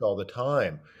Right. packed all the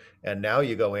time, and now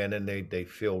you go in and they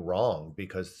feel wrong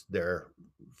because they're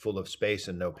full of space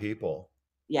and no people.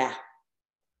 Yeah.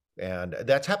 And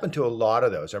that's happened to a lot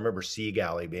of those. I remember Sea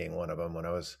Galley being one of them when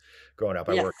I was growing up.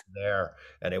 I Yes. worked there,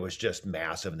 and it was just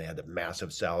massive, and they had the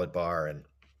massive salad bar, and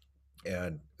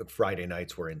Friday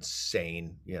nights were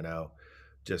insane,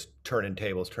 just turning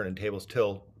tables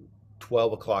till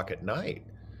 12 o'clock at night.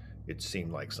 It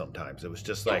seemed like sometimes it was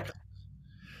just Yeah. like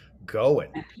going.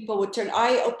 And people would turn.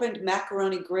 I opened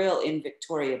Macaroni Grill in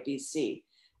Victoria, BC,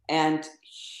 and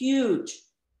huge,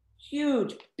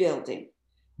 huge building.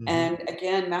 Hmm. And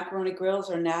again, macaroni grills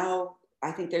are now,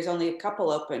 I think there's only a couple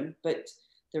open, but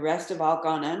the rest have all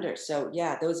gone under. So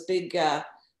yeah, those big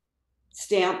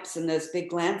stamps and those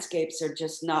big landscapes are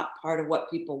just not part of what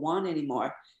people want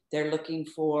anymore. They're looking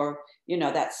for,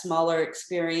 that smaller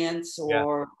experience, Yeah.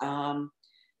 or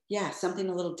yeah, something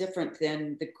a little different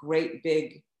than the great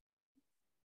big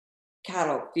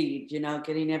cattle feed,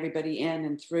 getting everybody in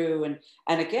and through. And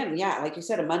again, yeah, like you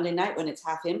said, a Monday night when it's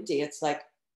half empty, it's like,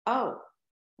 oh,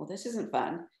 well, this isn't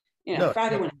fun. No,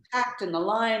 Friday no. when it's packed in the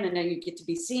line and then you get to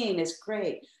be seen is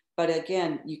great. But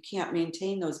again, you can't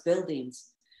maintain those buildings.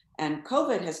 And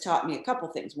COVID has taught me a couple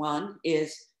things. One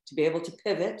is to be able to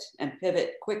pivot and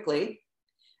pivot quickly.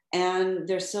 And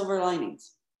there's silver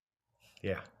linings.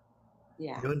 Yeah.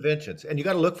 Yeah. New inventions. And you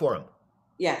got to look for them.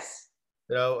 Yes.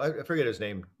 I forget his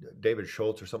name, David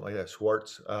Schultz or something like that,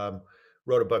 Schwartz,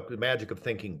 wrote a book, The Magic of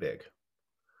Thinking Big.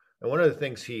 And one of the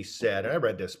things he said, and I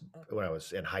read this when I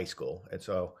was in high school, and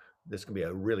so this can be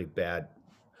a really bad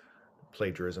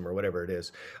plagiarism or whatever it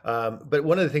is. But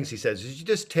one of the things he says is you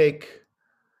just take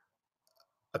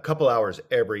a couple hours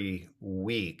every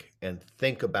week and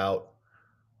think about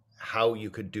how you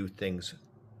could do things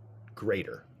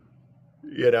greater,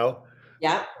 you know,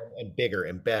 Yeah. and bigger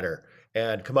and better,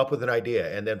 and come up with an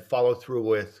idea and then follow through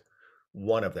with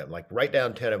one of them. Like write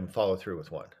down 10 of them, follow through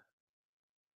with one,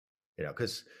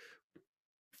 because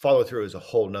follow through is a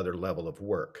whole nother level of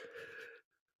work.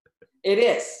 It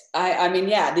is. I mean,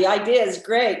 yeah, the idea is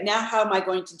great. Now, how am I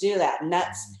going to do that? And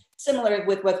that's similar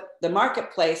with the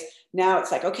marketplace. Now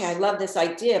it's like, okay, I love this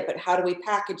idea, but how do we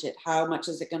package it? How much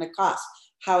is it going to cost?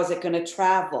 How is it going to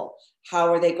travel?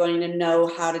 How are they going to know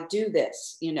how to do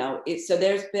this? So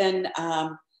there's been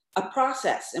a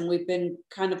process, and we've been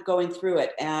kind of going through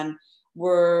it, and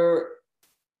we're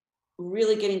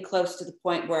really getting close to the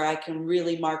point where I can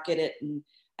really market it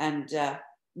and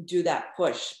do that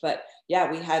push. But yeah,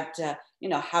 we had,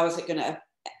 how is it going to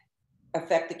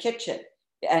affect the kitchen?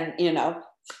 And,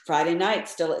 Friday night,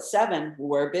 still at 7,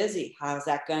 we're busy. How is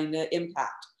that going to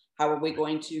impact? How are we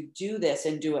going to do this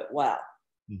and do it well?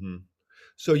 Hmm.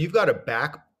 So you've got a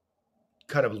back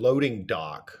kind of loading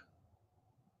dock,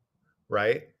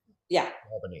 right? Yeah.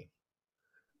 Albany.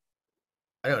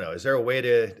 I don't know. Is there a way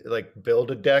to like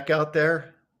build a deck out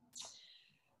there?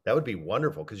 That would be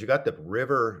wonderful because you got the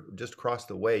river just across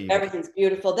the way. You could, Everything's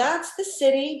beautiful. That's the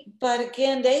city. But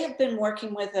again, they have been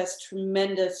working with us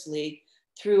tremendously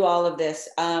through all of this.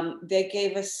 They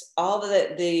gave us all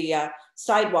the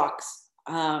sidewalks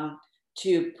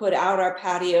to put out our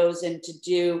patios and to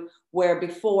do where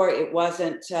before it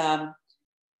wasn't,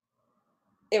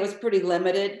 it was pretty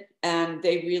limited, and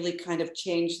they really kind of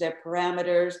changed their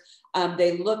parameters.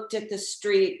 They looked at the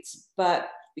streets, but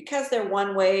because they're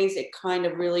one ways, it kind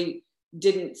of really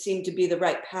didn't seem to be the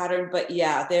right pattern. But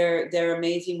yeah, they're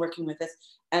amazing working with us,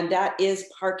 and that is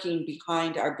parking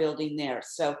behind our building there.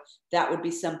 So that would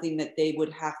be something that they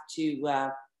would have to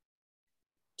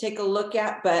take a look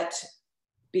at. But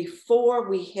before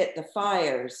we hit the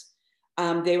fires,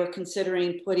 they were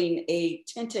considering putting a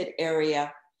tinted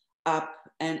area up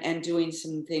and doing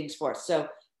some things for us. So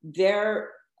they're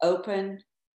open.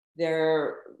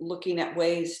 They're looking at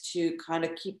ways to kind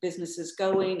of keep businesses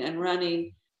going and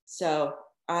running. So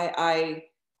I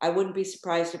wouldn't be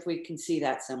surprised if we can see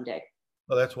that someday.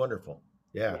 oh, that's wonderful.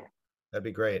 Yeah, Yeah. that'd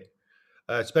be great.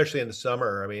 Especially in the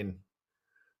summer. I mean,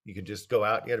 you could just go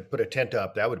out, you got to put a tent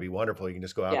up. That would be wonderful. You can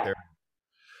just go out Yeah. there.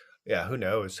 Yeah, who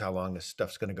knows how long this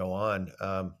stuff's going to go on.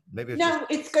 Maybe it's just, No,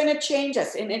 it's going to change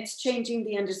us, and it's changing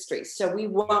the industry. So we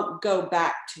won't go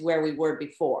back to where we were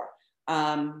before,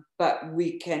 but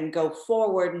we can go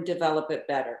forward and develop it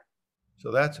better.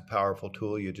 so that's a powerful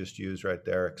tool you just used right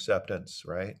there, acceptance,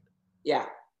 right? Yeah,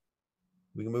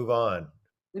 We can move on.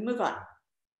 we move on. Did you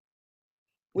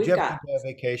We've ever got. take a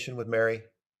vacation with Mary?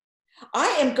 I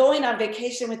am going on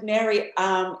vacation with Mary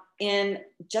in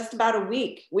just about a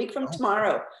week from Oh,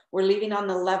 tomorrow. We're leaving on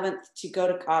the 11th to go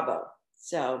to Cabo.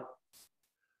 So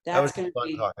that that's was going to fun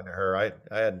be, talking to her. I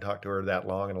hadn't talked to her that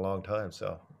long in a long time,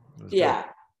 so it was good. yeah,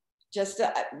 just,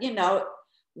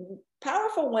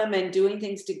 powerful women doing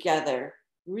things together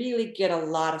really get a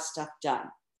lot of stuff done.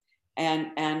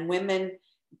 And women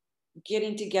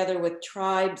getting together with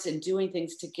tribes and doing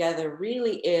things together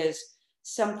really is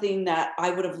something that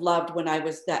I would have loved when I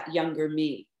was that younger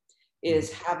me, Mhm.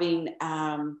 is having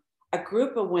a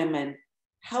group of women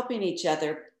helping each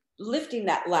other, lifting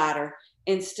that ladder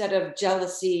instead of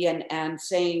jealousy and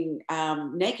saying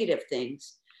negative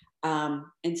things.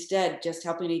 instead just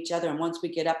helping each other. And once we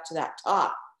get up to that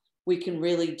top, we can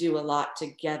really do a lot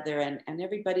together, and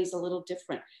everybody's a little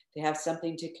different. They have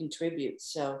something to contribute.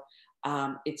 So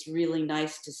it's really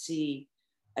nice to see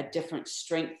a different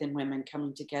strength in women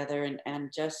coming together,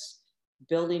 and just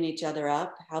building each other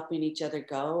up, helping each other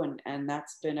go. And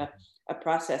that's been a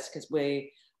process, because the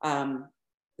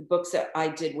books that I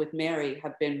did with Mary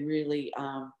have been really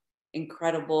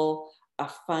incredible, a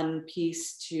fun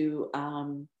piece to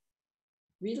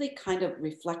really kind of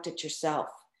reflect at yourself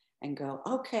and go,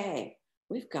 okay,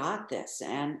 we've got this.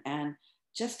 And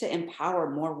just to empower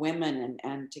more women,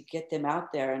 and to get them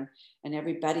out there, and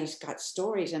everybody's got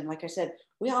stories. And like I said,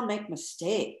 we all make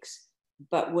mistakes,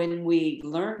 but when we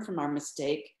learn from our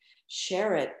mistake,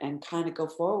 share it, and kind of go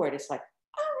forward, it's like,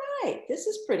 all right, this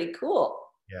is pretty cool.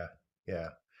 Yeah. Yeah.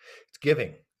 It's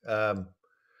giving.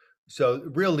 So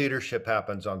real leadership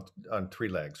happens on three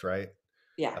legs, right?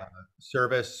 Yeah, Uh,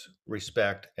 Service,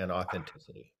 respect, and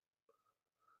authenticity.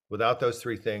 Without those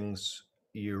three things,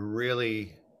 you're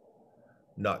really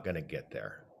not going to get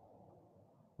there,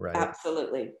 right?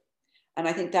 absolutely. And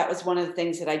I think that was one of the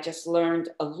things that I just learned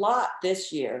a lot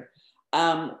this year,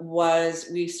 was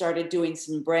we started doing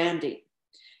some branding.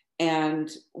 And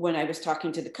when I was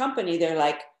talking to the company, they're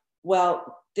like,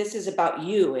 well, this is about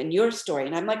you and your story.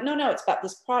 And I'm like, no, it's about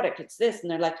this product. It's this. And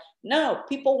they're like, no,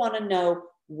 people want to know,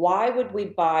 why would we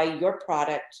buy your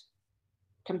product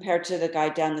compared to the guy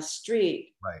down the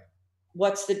street? Right.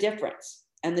 What's the difference?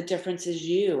 And the difference is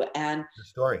you. And The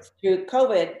story. through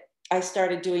COVID, I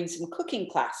started doing some cooking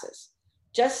classes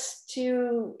just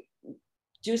to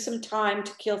do some time,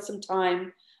 to kill some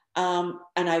time.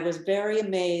 And I was very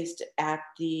amazed at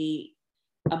the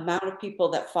amount of people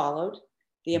that followed,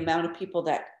 the amount of people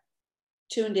that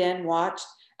tuned in, watched,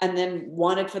 and then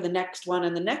wanted for the next one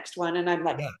and the next one. And I'm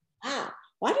like, Yeah. wow,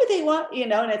 why do they want,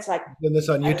 and it's like, Doing this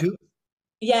on YouTube?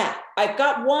 yeah, I've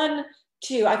got one,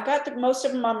 two. I've got most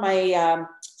of them on my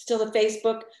still the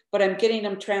Facebook, but I'm getting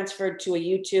them transferred to a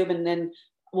YouTube, and then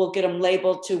we'll get them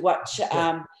labeled to watch.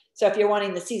 So if you're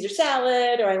wanting the Caesar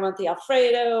salad, or I want the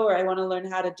Alfredo, or I want to learn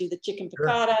how to do the chicken Sure.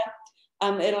 piccata,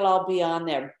 it'll all be on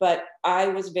there. But I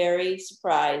was very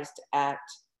surprised at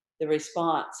the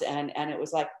response, and it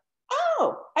was like,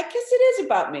 oh, I guess it is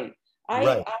about me.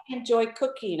 Right. I enjoy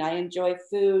cooking. I enjoy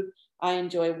food. I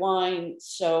enjoy wine.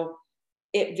 So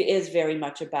it is very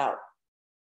much about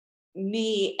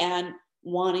me, and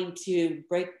wanting to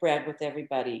break bread with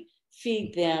everybody,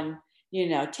 feed them,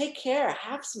 take care,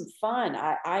 have some fun.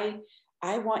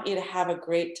 I want you to have a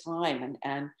great time,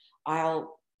 and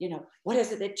I'll, what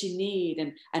is it that you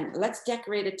need? And let's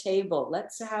decorate a table.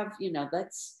 Let's have,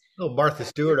 let's Oh, Martha have your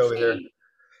Stewart over here. tree.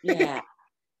 Yeah.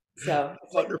 So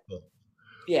it's like, Wonderful.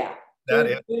 yeah, That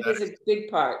is food is a big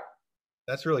part.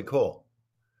 that's really cool.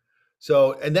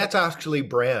 So, and that's actually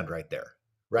brand right there,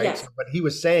 right? Yes. So what he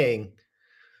was saying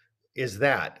is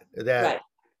that Right.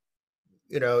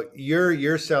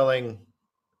 you're selling,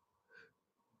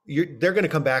 they're going to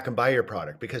come back and buy your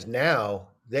product because now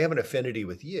they have an affinity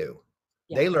with you.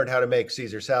 Yeah. They learned how to make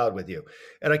Caesar salad with you.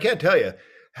 And I can't tell you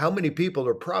how many people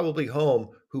are probably home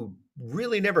who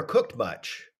really never cooked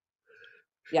much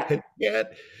Yeah. and can't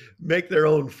make their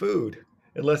own food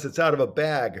unless it's out of a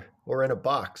bag or in a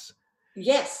box.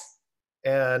 Yes.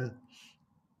 And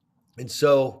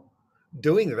so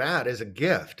doing that is a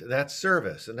gift. That's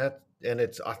service, and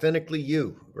it's authentically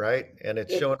you, right? And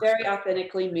it's It's showing very respect.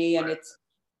 authentically me, and it's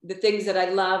the things that I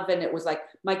love. And it was like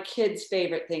my kids'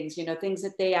 favorite things, things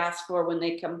that they ask for when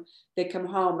they come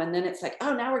home. And then it's like,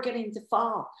 oh, now we're getting to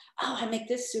fall. Oh, I make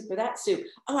this soup or that soup.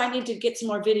 Oh, I need to get some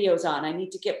more videos on. I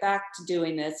need to get back to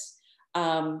doing this.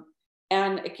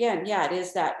 And again, yeah, it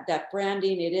is that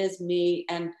branding. It is me,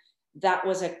 and that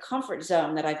was a comfort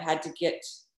zone that I've had to get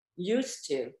used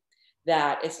to.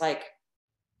 That it's like,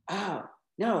 oh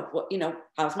no, well,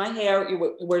 how's my hair?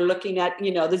 We're looking at, the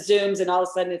Zooms, and all of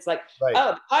a sudden it's like, Right.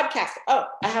 oh, the podcast. Oh,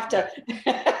 I have Yeah. to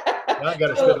Now I got to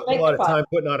do a spend a little whole lot makeup of on. time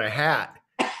putting on a hat.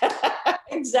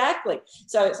 Exactly.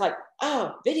 So it's like,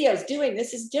 oh, videos doing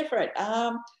this is different.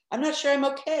 I'm not sure I'm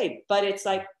okay, but it's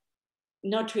like,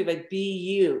 no, Treva, be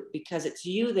you, because it's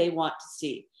you they want to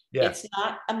see. Yeah. It's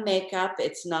not a makeup.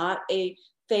 It's not a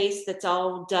face that's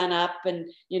all done up, and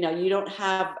you don't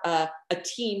have a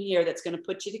team here that's going to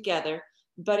put you together.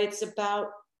 But it's about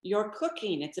your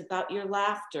cooking. It's about your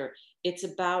laughter. It's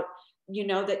about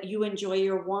that you enjoy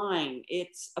your wine.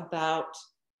 It's about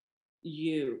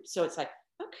you. So it's like,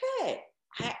 okay,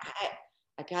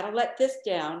 I got to let this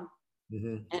down,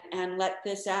 Hmm. and let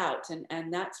this out.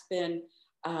 And that's been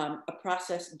a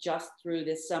process just through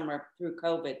this summer, through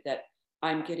COVID, that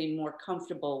I'm getting more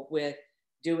comfortable with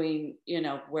doing,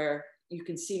 where, you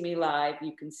can see me live.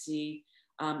 You can see,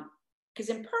 because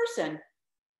in person,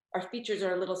 our features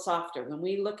are a little softer. When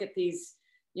we look at these,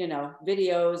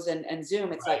 videos and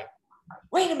Zoom, it's like, Right.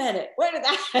 wait a minute, where did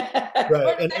that, Right.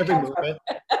 where did And that every come from? movement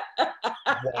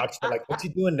watch, they're like, what's he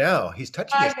doing now? He's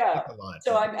touching his I know. teeth a lot.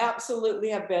 So I'm absolutely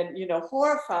have been,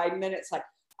 horrified. And then it's like,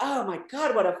 oh my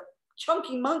God, what a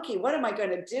chunky monkey. What am I going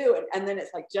to do? And then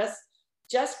it's like,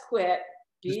 just quit,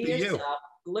 be Just be you. yourself,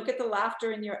 look at the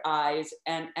laughter in your eyes,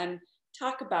 and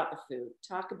talk about the food,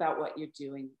 talk about what you're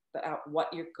doing, about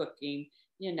what you're cooking,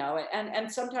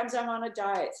 and sometimes I'm on a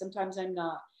diet, sometimes I'm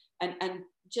not. And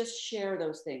just share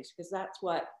those things, because that's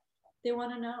what they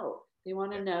want to know. They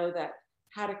want to know that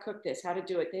how to cook this, how to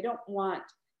do it. They don't want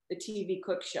the TV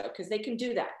cook show, because they can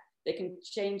do that. They can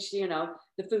change, the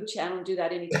food channel and do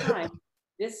that anytime.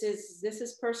 This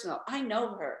is personal. I know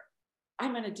her.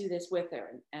 I'm going to do this with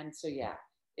her. And so, yeah,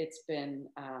 it's been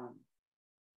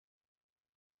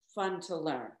fun to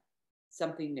learn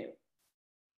something new.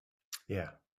 Yeah.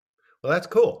 Well, that's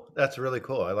cool. That's really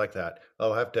cool. I like that.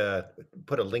 I'll have to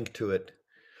put a link to it,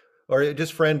 or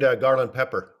just friend Garland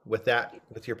Pepper with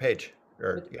your page,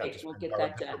 or With the yeah, page, just we'll friend get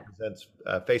Garland that Pepper done. presents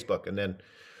Facebook, and then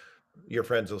your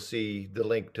friends will see the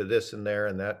link to this and there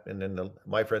and that, and then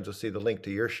my friends will see the link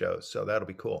to your shows. So that'll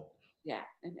be cool. Yeah,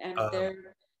 and Um,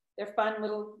 they're fun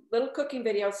little cooking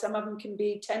videos. Some of them can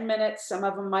be 10 minutes, some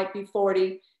of them might be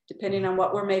 40, depending on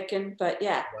what we're making. But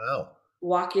yeah, wow,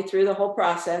 walk you through the whole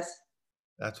process.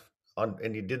 that's on.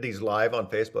 And you did these live on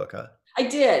Facebook, huh? I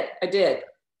did. Oh,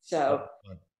 So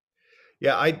fun.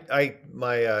 Yeah,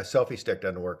 my selfie stick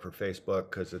doesn't work for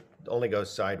Facebook because it only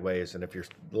goes sideways, and if you're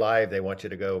live, they want you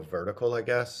to go vertical, I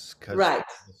guess, because right,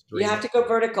 the you have streaming. to go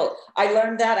vertical. I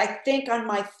learned that, I think, on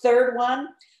my third one.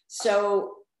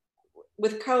 So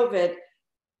with COVID,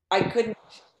 I couldn't.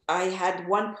 I had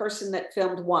one person that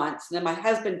filmed once, and then my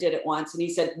husband did it once, and he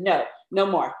said, "No, no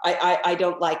more. I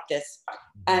don't like this."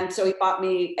 And so he bought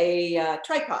me a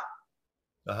tripod.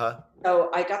 Uh-huh.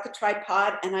 So I got the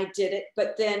tripod and I did it.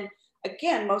 But then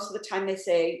again, most of the time they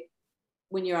say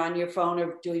when you're on your phone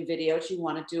or doing videos, you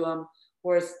want to do them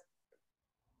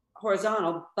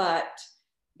horizontal, but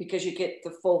because you get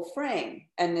the full frame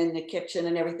and then the kitchen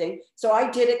and everything. So I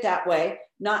did it that way,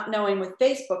 not knowing with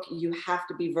Facebook, you have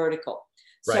to be vertical.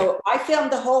 Right. So I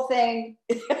filmed the whole thing.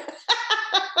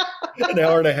 An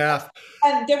hour and a half.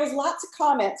 And there was lots of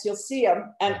comments, you'll see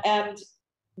them.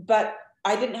 But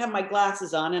I didn't have my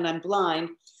glasses on and I'm blind.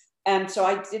 And so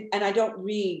I don't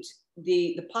read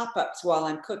the pop-ups while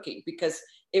I'm cooking, because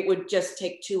it would just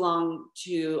take too long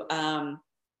to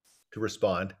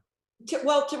Respond.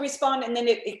 to respond. And then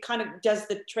it kind of does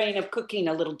the train of cooking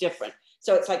a little different.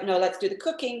 So it's like, no, let's do the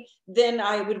cooking. Then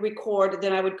I would record,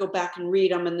 then I would go back and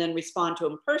read them and then respond to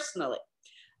them personally.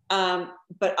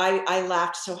 But I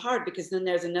laughed so hard, because then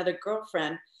there's another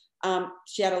girlfriend.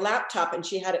 She had a laptop and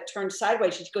she had it turned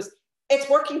sideways. She goes, "It's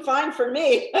working fine for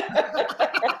me."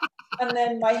 And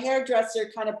then my hairdresser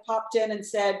kind of popped in and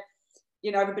said,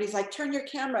 everybody's like, "Turn your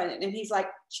camera." And he's like,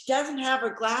 "She doesn't have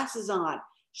her glasses on.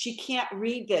 She can't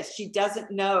read this. She doesn't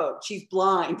know. She's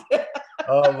blind."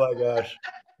 Oh my gosh.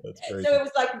 That's So crazy. it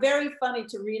was like very funny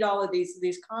to read all of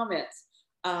these comments.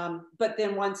 But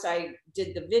then once I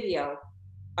did the video,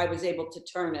 I was able to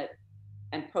turn it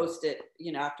and post it,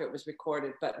 after it was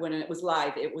recorded. But when it was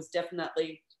live, it was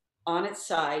definitely on its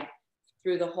side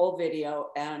through the whole video,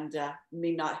 and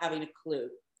me not having a clue.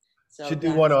 So Should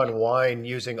do one on wine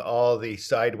using all the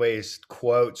sideways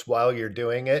quotes while you're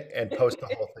doing it and post the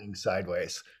whole thing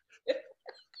sideways.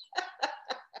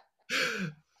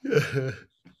 so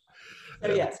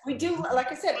yes, we do.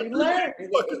 Like I said, we learn.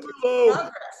 Fucking low.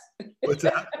 Progress. What's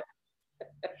that?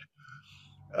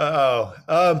 Oh,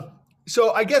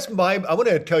 so I guess I want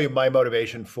to tell you my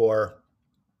motivation for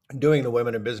doing the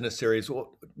Women in Business series.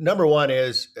 Well, number one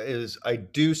is I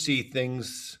do see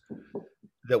things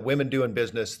that women do in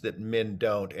business that men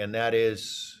don't, and that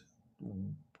is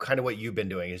kind of what you've been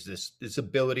doing, is this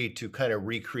ability to kind of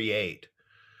recreate,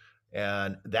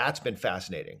 and that's been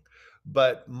fascinating.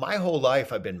 But my whole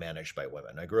life I've been managed by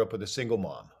women. I grew up with a single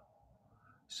mom,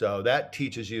 so that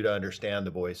teaches you to understand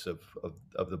the voice of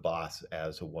the boss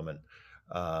as a woman.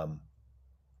 Um,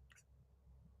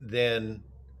 then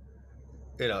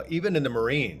even in the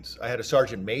Marines, I had a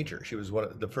sergeant major. She was one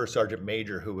of the first sergeant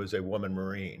major who was a woman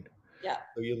Marine. Yeah.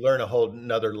 So you learn a whole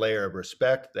another layer of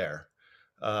respect there,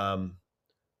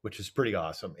 which is pretty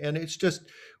awesome. And it's just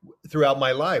throughout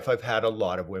my life, I've had a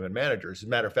lot of women managers. As a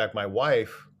matter of fact, my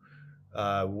wife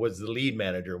was the lead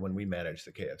manager when we managed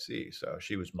the KFC. So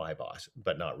she was my boss,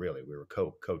 but not really. We were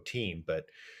co-team, but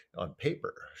on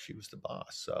paper, she was the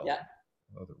boss. So Yeah.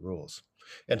 know the rules,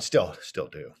 and still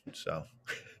do. So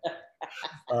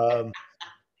Um,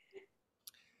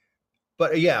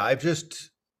 but yeah, I've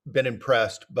just been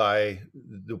impressed by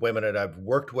the women that I've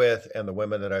worked with and the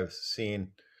women that I've seen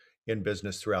in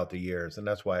business throughout the years, and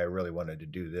that's why I really wanted to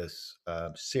do this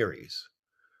series.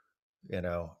 You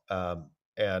know,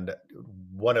 and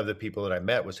one of the people that I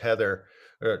met was Heather.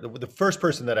 The first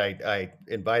person that I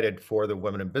invited for the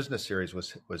Women in Business series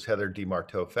was Heather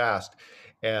DeMarteau Fast,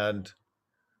 and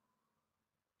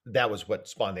that was what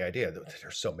spawned the idea that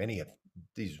there's so many of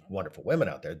these wonderful women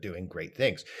out there doing great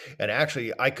things. And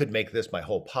actually, I could make this my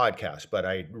whole podcast, but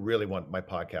I really want my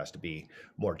podcast to be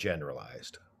more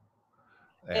generalized.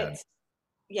 And It's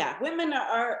yeah, women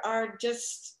are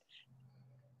just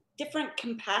different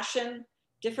compassion,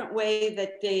 different way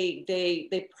that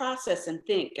they process and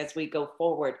think as we go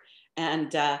forward. And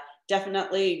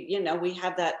definitely, you know, we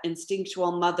have that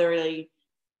instinctual motherly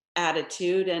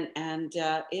attitude, and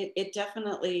it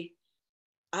definitely.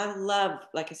 I love,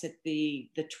 like I said, the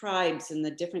tribes and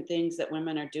the different things that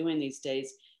women are doing these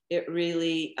days. It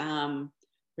really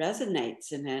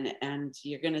resonates, and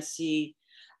you're going to see.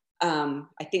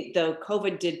 I think though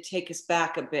COVID did take us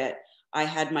back a bit. I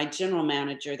had my general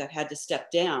manager that had to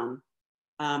step down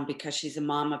because she's a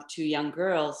mom of two young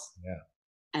girls yeah,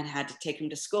 and had to take them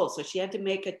to school. So she had to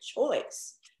make a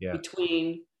choice yeah,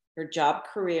 between her job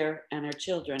career and her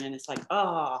children. And it's like,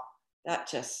 oh, that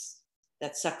just,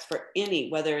 that sucks for any,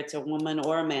 whether it's a woman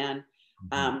or a man,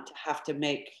 mhm, to have to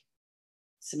make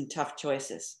some tough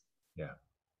choices. yeah.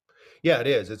 Yeah, it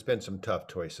is. It's been some tough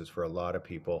choices for a lot of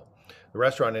people. The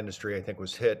restaurant industry, I think,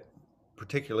 was hit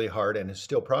particularly hard and is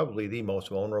still probably the most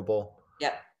vulnerable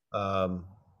Yep. um,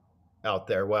 out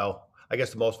there. Well, I guess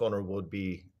the most vulnerable would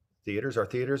be theaters. Are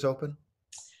theaters open?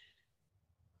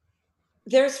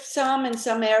 There's some in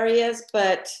some areas,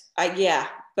 but yeah,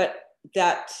 but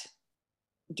that,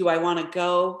 do I want to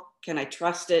go? Can I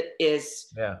trust it? Is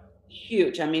Yeah,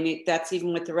 huge. I mean, that's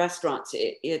even with the restaurants.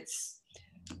 It's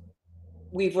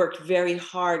we've worked very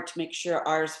hard to make sure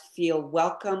ours feel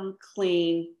welcome,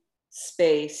 clean,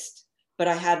 spaced. But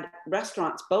I had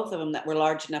restaurants, both of them, that were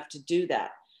large enough to do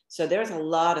that. So there's a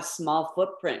lot of small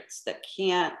footprints that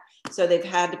can't. So they've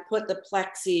had to put the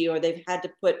plexi or they've had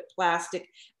to put plastic,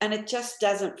 and it just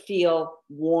doesn't feel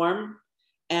warm.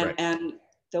 And right. and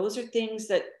those are things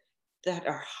that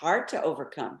are hard to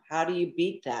overcome. How do you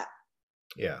beat that?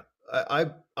 Yeah.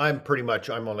 I'm pretty much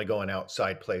I'm only going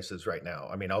outside places right now.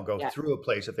 I mean, I'll go Yeah, through a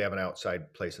place if they have an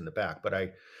outside place in the back, but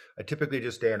I typically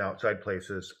just stay in outside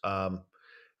places.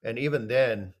 And even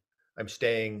then, I'm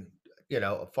staying,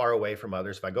 far away from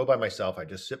others. If I go by myself, I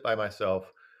just sit by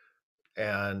myself,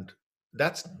 and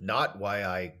that's not why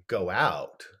I go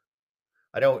out.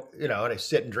 I don't, and I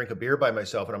sit and drink a beer by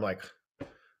myself, and I'm like,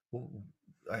 "Ooh,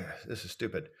 this is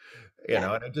stupid,"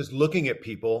 yeah, and I'm just looking at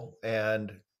people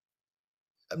and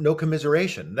no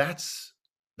commiseration. That's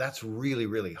really,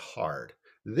 really hard.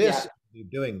 yeah. This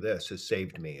doing this has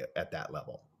saved me at that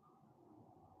level,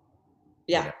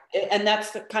 you Yeah, know? and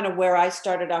that's the kind of where I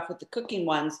started off with the cooking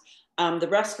ones. The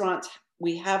restaurants,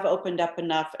 we have opened up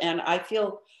enough, and I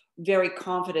feel very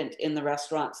confident in the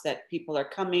restaurants that people are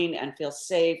coming and feel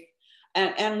safe.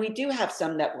 And we do have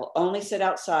some that will only sit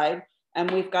outside, and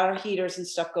we've got our heaters and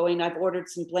stuff going. I've ordered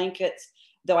some blankets,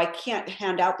 though I can't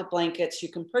hand out the blankets.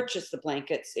 You can purchase the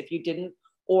blankets if you didn't,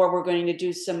 or we're going to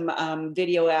do some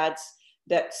video ads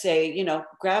that say, you know,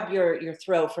 grab your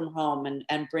throw from home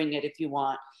and bring it if you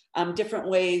want. Different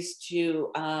ways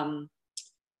to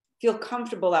feel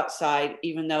comfortable outside,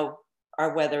 even though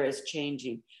our weather is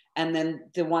changing. And then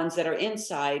the ones that are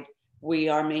inside, we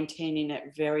are maintaining it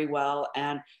very well.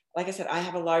 And like I said, I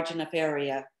have a large enough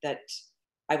area that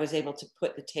I was able to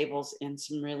put the tables in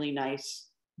some really nice.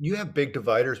 You have big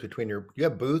dividers between you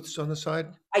have booths on the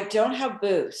side? I don't have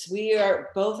booths. We are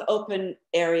both open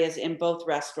areas in both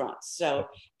restaurants. So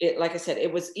it, like I said,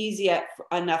 it was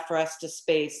enough for us to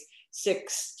space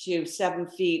 6 to 7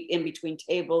 feet in between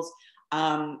tables.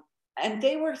 And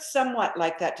they were somewhat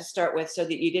like that to start with so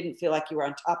that you didn't feel like you were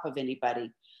on top of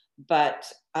anybody. But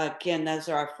again, those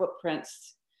are our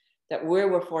footprints that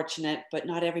we're fortunate, but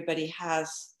not everybody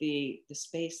has the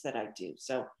space that I do.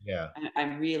 So Yeah, I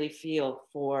really feel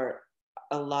for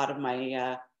a lot of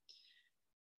my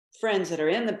friends that are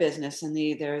in the business, and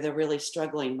they're really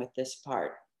struggling with this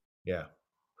part. yeah,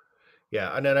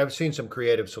 yeah, and then I've seen some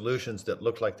creative solutions that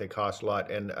look like they cost a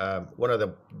lot, and, one of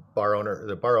the bar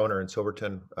owner in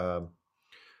Silverton,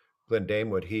 Glenn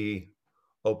Damewood, he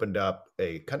opened up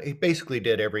he basically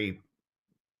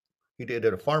he did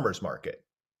at a farmer's market.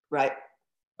 Right.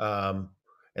 Um,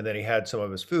 and then he had some of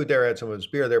his food there, had some of his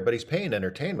beer there, but he's paying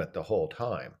entertainment the whole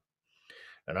time.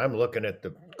 And I'm looking at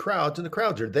the crowds, and the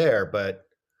crowds are there, but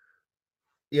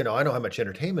I know how much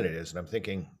entertainment it is, and I'm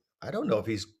thinking, I don't know if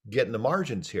he's getting the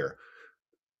margins here.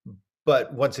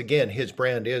 But once again, his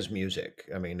brand is music.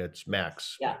 I mean, it's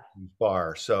Max Yeah.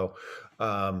 Bar. So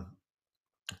um,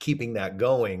 keeping that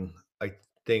going, I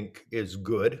think is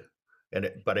good.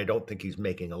 But I don't think he's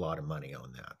making a lot of money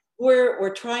on that.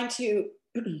 We're trying to,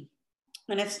 and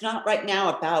it's not right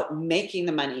now about making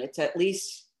the money. It's at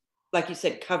least, like you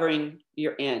said, covering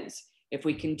your ends. If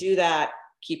we can do that,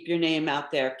 keep your name out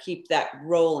there, keep that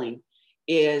rolling,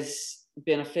 is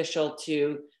beneficial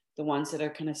to the ones that are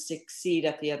going to succeed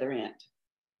at the other end.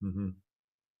 Mm-hmm.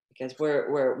 Because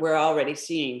we're already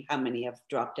seeing how many have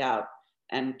dropped out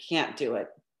and can't do it.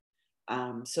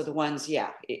 So the ones,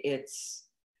 yeah, it's,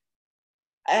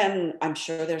 and I'm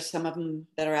sure there's some of them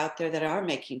that are out there that are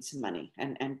making some money,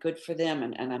 and good for them.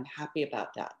 And I'm happy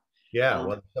about that. Yeah, Um,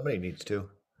 well, somebody needs to.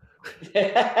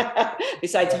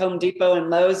 besides Home Depot and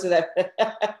Lowe's. That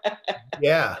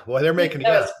Yeah, well, they're making,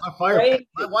 yeah, was a fire pit. crazy.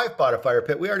 My wife bought a fire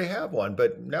pit. We already have one,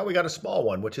 but now we got a small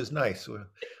one, which is nice.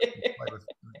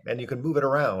 And you can move it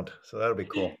around, so that'll be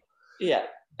cool. Yeah.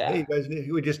 Hey, Yeah. you guys,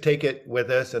 we just take it with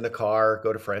us in the car,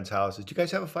 go to friends' houses. Do you guys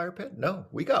have a fire pit? No,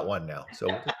 we got one now, so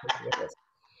we'll just take it with us.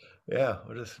 Yeah,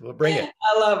 we'll bring it.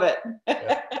 I love it.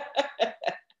 Yeah.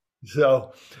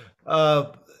 So,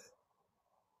 uh,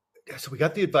 so we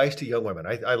got the advice to young women.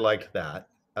 I liked that.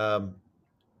 Um,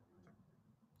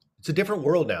 it's a different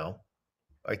world now.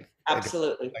 I I,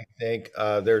 Absolutely. I think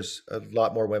there's a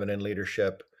lot more women in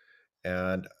leadership,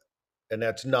 and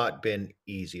that's not been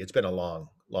easy. It's been a long,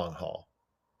 long haul.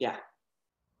 Yeah.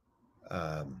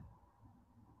 Um,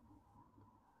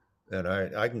 and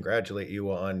I congratulate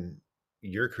you on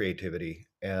your creativity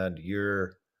and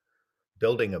your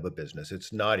building of a business.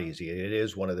 It's not easy. It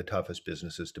is one of the toughest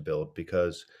businesses to build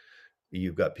because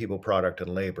you've got people, product,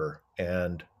 and labor,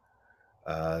 and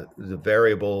the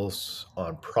variables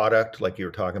on product, like you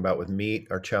were talking about with meat,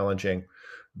 are challenging.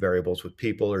 Variables with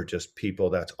people are just people.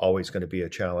 That's always going to be a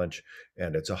challenge,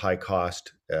 and it's a high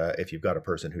cost if you've got a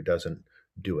person who doesn't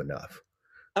do enough.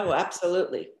 Oh,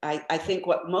 absolutely. I think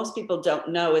what most people don't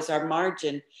know is our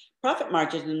margin, profit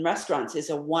margin in restaurants is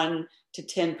a 1 to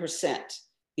 10%.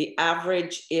 The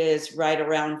average is right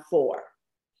around 4.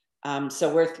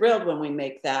 So we're thrilled when we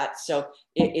make that. So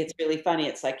it's really funny.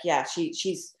 It's like, yeah,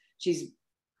 she's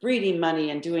breeding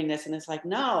money and doing this, and it's like,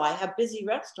 no, I have busy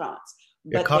restaurants,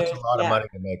 It but costs there's, a lot of yeah, money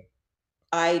to make.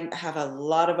 I have a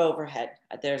lot of overhead.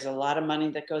 There's a lot of money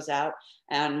that goes out,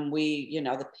 and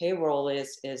the payroll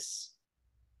is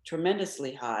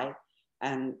tremendously high,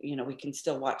 and we can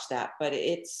still watch that, but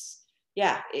it's,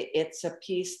 yeah, it's a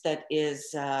piece that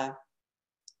is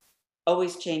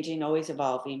always changing, always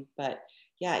evolving, but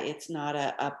yeah, it's not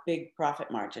a big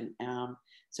profit margin.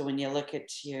 So when you look at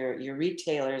your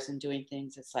retailers and doing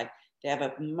things, it's like they have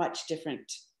a much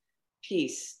different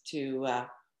piece to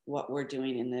what we're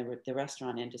doing in the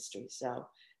restaurant industry. So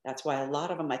that's why a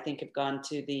lot of them, I think, have gone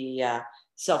to the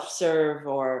self-serve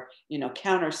or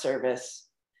counter service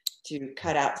to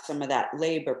cut out some of that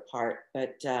labor part.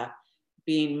 But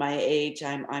being my age,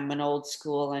 I'm an old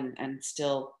school and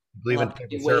still Believe in love to table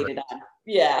be service. waited on.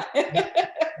 Yeah. Yeah,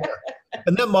 sure.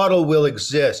 And that model will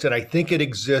exist, and I think it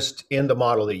exists in the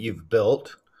model that you've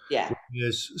built, Yeah. which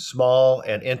is small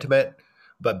and intimate,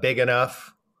 but big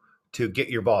enough to get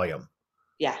your volume.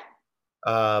 Yeah.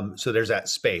 So there's that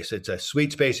space. It's a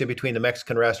sweet space in between the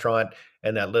Mexican restaurant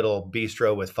and that little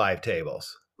bistro with 5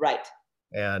 tables. Right.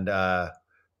 And I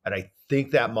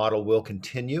think that model will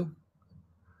continue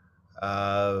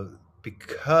uh,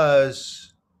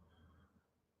 because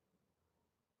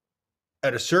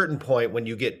at a certain point, when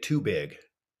you get too big,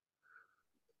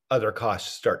 other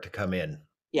costs start to come in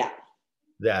Yeah.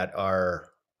 that are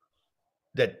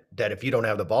that if you don't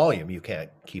have the volume, you can't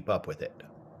keep up with it.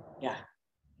 Yeah.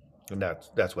 And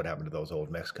that's what happened to those old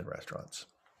Mexican restaurants.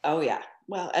 Oh yeah.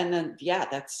 Well, and then yeah,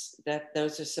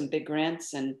 those are some big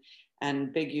rents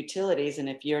and big utilities, and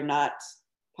if you're not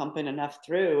pumping enough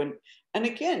through, and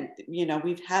again,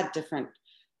 we've had different,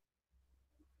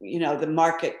 the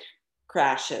market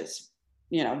crashes,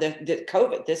 the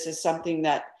COVID. This is something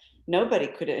that nobody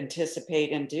could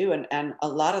anticipate and do, and a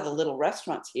lot of the little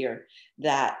restaurants here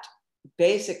that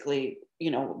basically,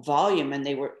 volume, and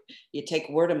you take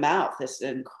word of mouth, this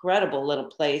incredible little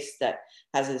place that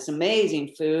has this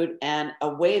amazing food and a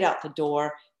wait out the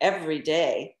door every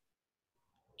day,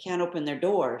 can't open their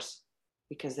doors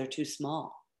because they're too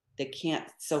small. They can't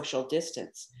social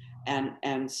distance,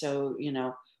 and so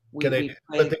Can they? we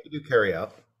But play. they do carry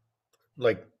out,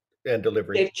 like, and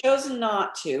delivery. They've chosen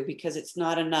not to because it's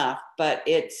not enough, but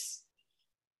it's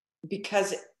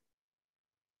because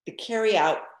the carry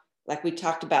out, like we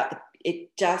talked about,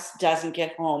 it just doesn't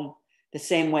get home the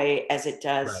same way as it Right.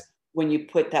 does when you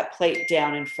put that plate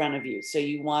down in front of you. So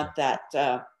you want that,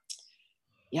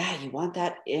 yeah, you want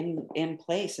that in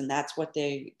place, and that's what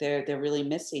they're really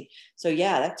missing. So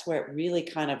yeah, that's where it really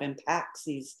kind of impacts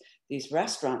these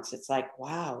restaurants. It's like,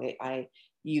 wow,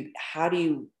 you how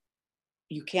do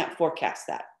you can't forecast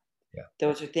that. Yeah.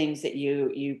 Those are things that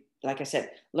you like I said,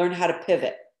 learn how to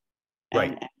pivot Right.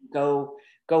 and go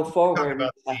Talking forward. And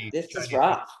about it's like, the this is Chinese food.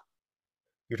 rough.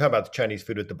 You're talking about the Chinese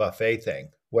food at the buffet thing,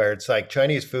 where it's like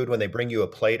Chinese food when they bring you a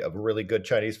plate of really good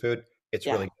Chinese food, it's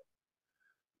Yeah. really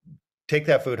take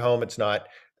that food home. It's not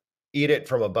eat it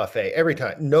from a buffet every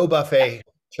time. No buffet,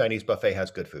 Chinese buffet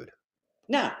has good food.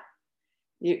 No,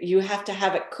 you have to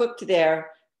have it cooked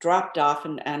there, dropped off,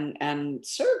 and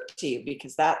served to you,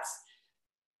 because that's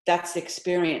the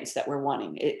experience that we're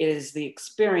wanting. It is the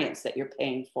experience that you're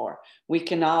paying for. We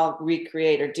can all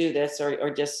recreate or do this, or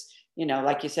just,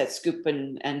 like you said, scoop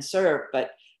and serve,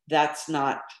 but that's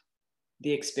not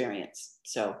the experience.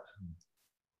 So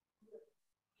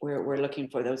we're looking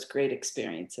for those great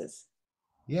experiences.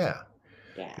 Yeah.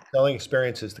 Yeah. Selling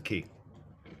experience is the key.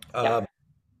 Yep. Um,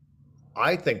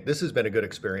 I think this has been a good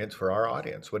experience for our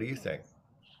audience. What do you think?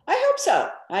 I hope so.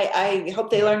 I hope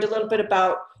they learned a little bit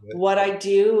about Good. what I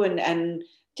do, and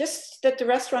just that the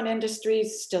restaurant industry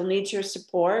still needs your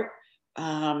support.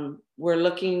 We're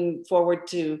looking forward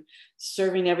to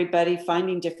serving everybody,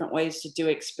 finding different ways to do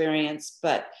experience,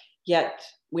 but yet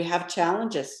we have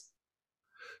challenges.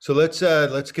 So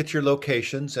let's get your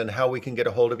locations and how we can get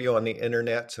a hold of you on the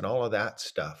internets and all of that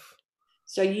stuff.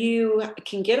 So you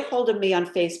can get a hold of me on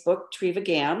Facebook, Triva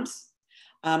Gams.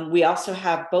 We also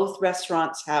have both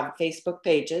restaurants have Facebook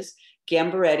pages,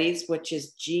 Gambaretti's, which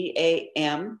is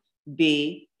Gamberettis,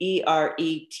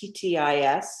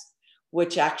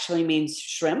 which actually means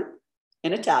shrimp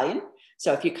in Italian.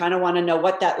 So if you kind of want to know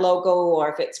what that logo, or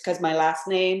if it's because my last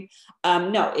name,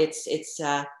 no, it's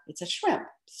a shrimp.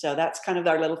 So that's kind of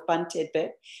our little fun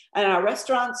tidbit. And our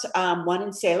restaurants, one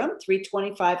in Salem,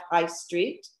 325 High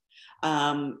Street.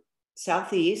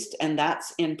 Southeast, and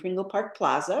that's in Pringle Park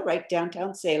Plaza, right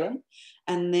downtown Salem.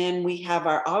 And then we have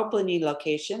our Albany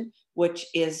location, which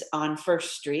is on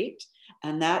First Street,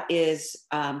 and that is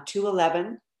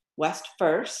 211 West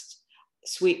First,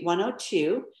 Suite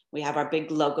 102. We have our big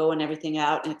logo and everything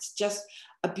out, and it's just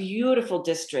a beautiful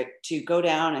district to go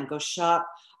down and go shop.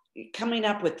 Coming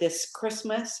up with this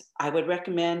Christmas, I would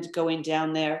recommend going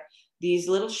down there. These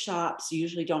little shops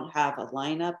usually don't have a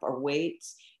lineup or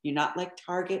waits. You're not like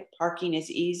Target. Parking is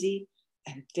easy,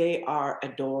 and they are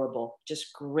adorable.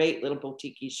 Just great little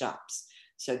boutique shops.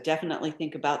 So definitely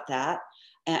think about that.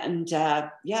 And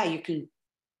yeah, you can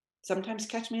sometimes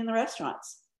catch me in the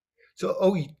restaurants. So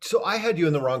I had you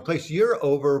in the wrong place. You're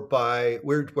over by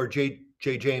where J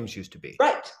James used to be.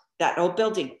 Right. That old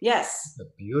building. Yes. A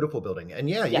beautiful building. And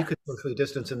yeah, you Yes. could socially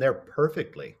distance in there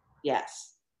perfectly.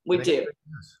 Yes. We And it, do.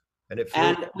 yes. And it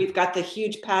feels And we've got the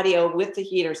huge patio with the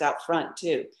heaters out front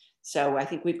too. So I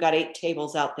think we've got 8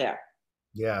 tables out there.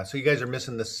 yeah. So you guys are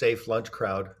missing the safe lunch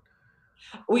crowd.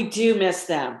 We do miss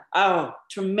them. Oh,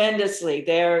 tremendously.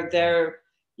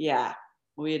 Yeah,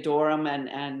 we adore them,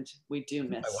 and we do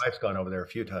My miss. wife's gone over there a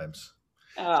few times.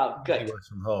 Oh, She good. works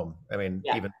from home. I mean,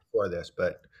 Yeah, even before this,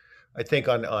 but I think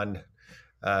on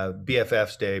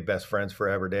BFF's day, Best Friends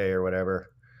Forever Day or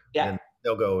whatever, yeah, then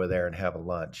they'll go over there and have a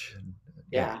lunch. And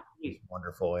yeah, yeah. it's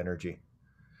wonderful energy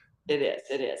It is.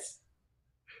 It is.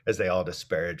 as they all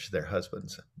disparage their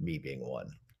husbands, me being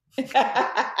one.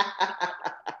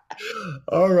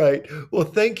 All right. Well,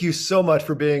 thank you so much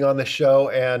for being on the show.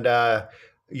 And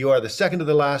you are the second to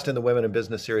the last in the Women in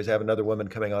Business series. I have another woman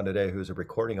coming on today who's a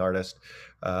recording artist,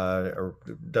 or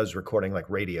does recording like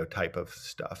radio type of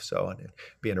stuff. So it'd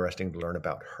be interesting to learn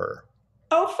about her.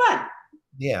 Oh, fun.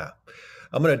 Yeah.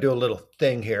 I'm going to do a little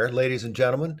thing here. Ladies and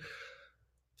gentlemen,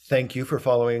 thank you for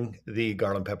following the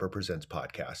Garland Pepper Presents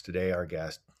podcast. Today, our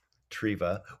guest,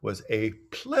 Triva, was a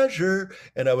pleasure.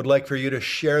 And I would like for you to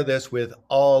share this with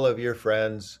all of your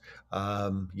friends,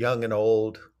 young and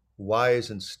old, wise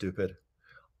and stupid,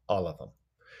 all of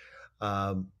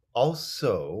them.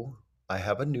 Also, I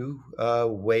have a new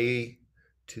way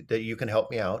that you can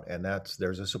help me out, and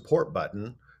there's a support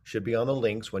button, should be on the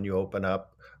links when you open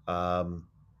up.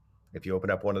 If you open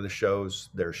up one of the shows,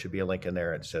 there should be a link in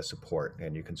there and it says support,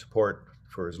 and you can support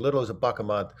for as little as $1 a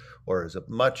month or as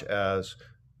much as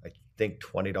I think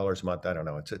 $20 a month. I don't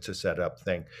know. It's a setup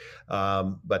thing,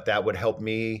 but that would help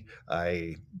me.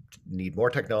 I need more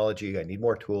technology. I need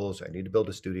more tools. I need to build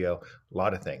a studio. A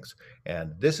lot of things,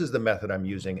 and this is the method I'm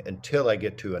using until I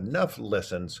get to enough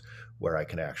listens where I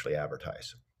can actually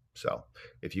advertise. So,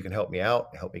 if you can help me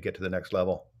out, help me get to the next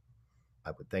level,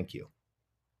 I would thank you.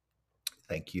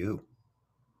 Thank you,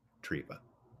 Treva.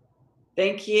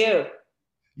 Thank you.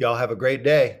 Y'all have a great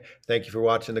day. Thank you for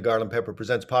watching the Garland Pepper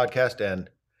Presents podcast, and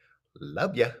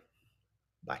love ya.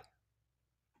 Bye.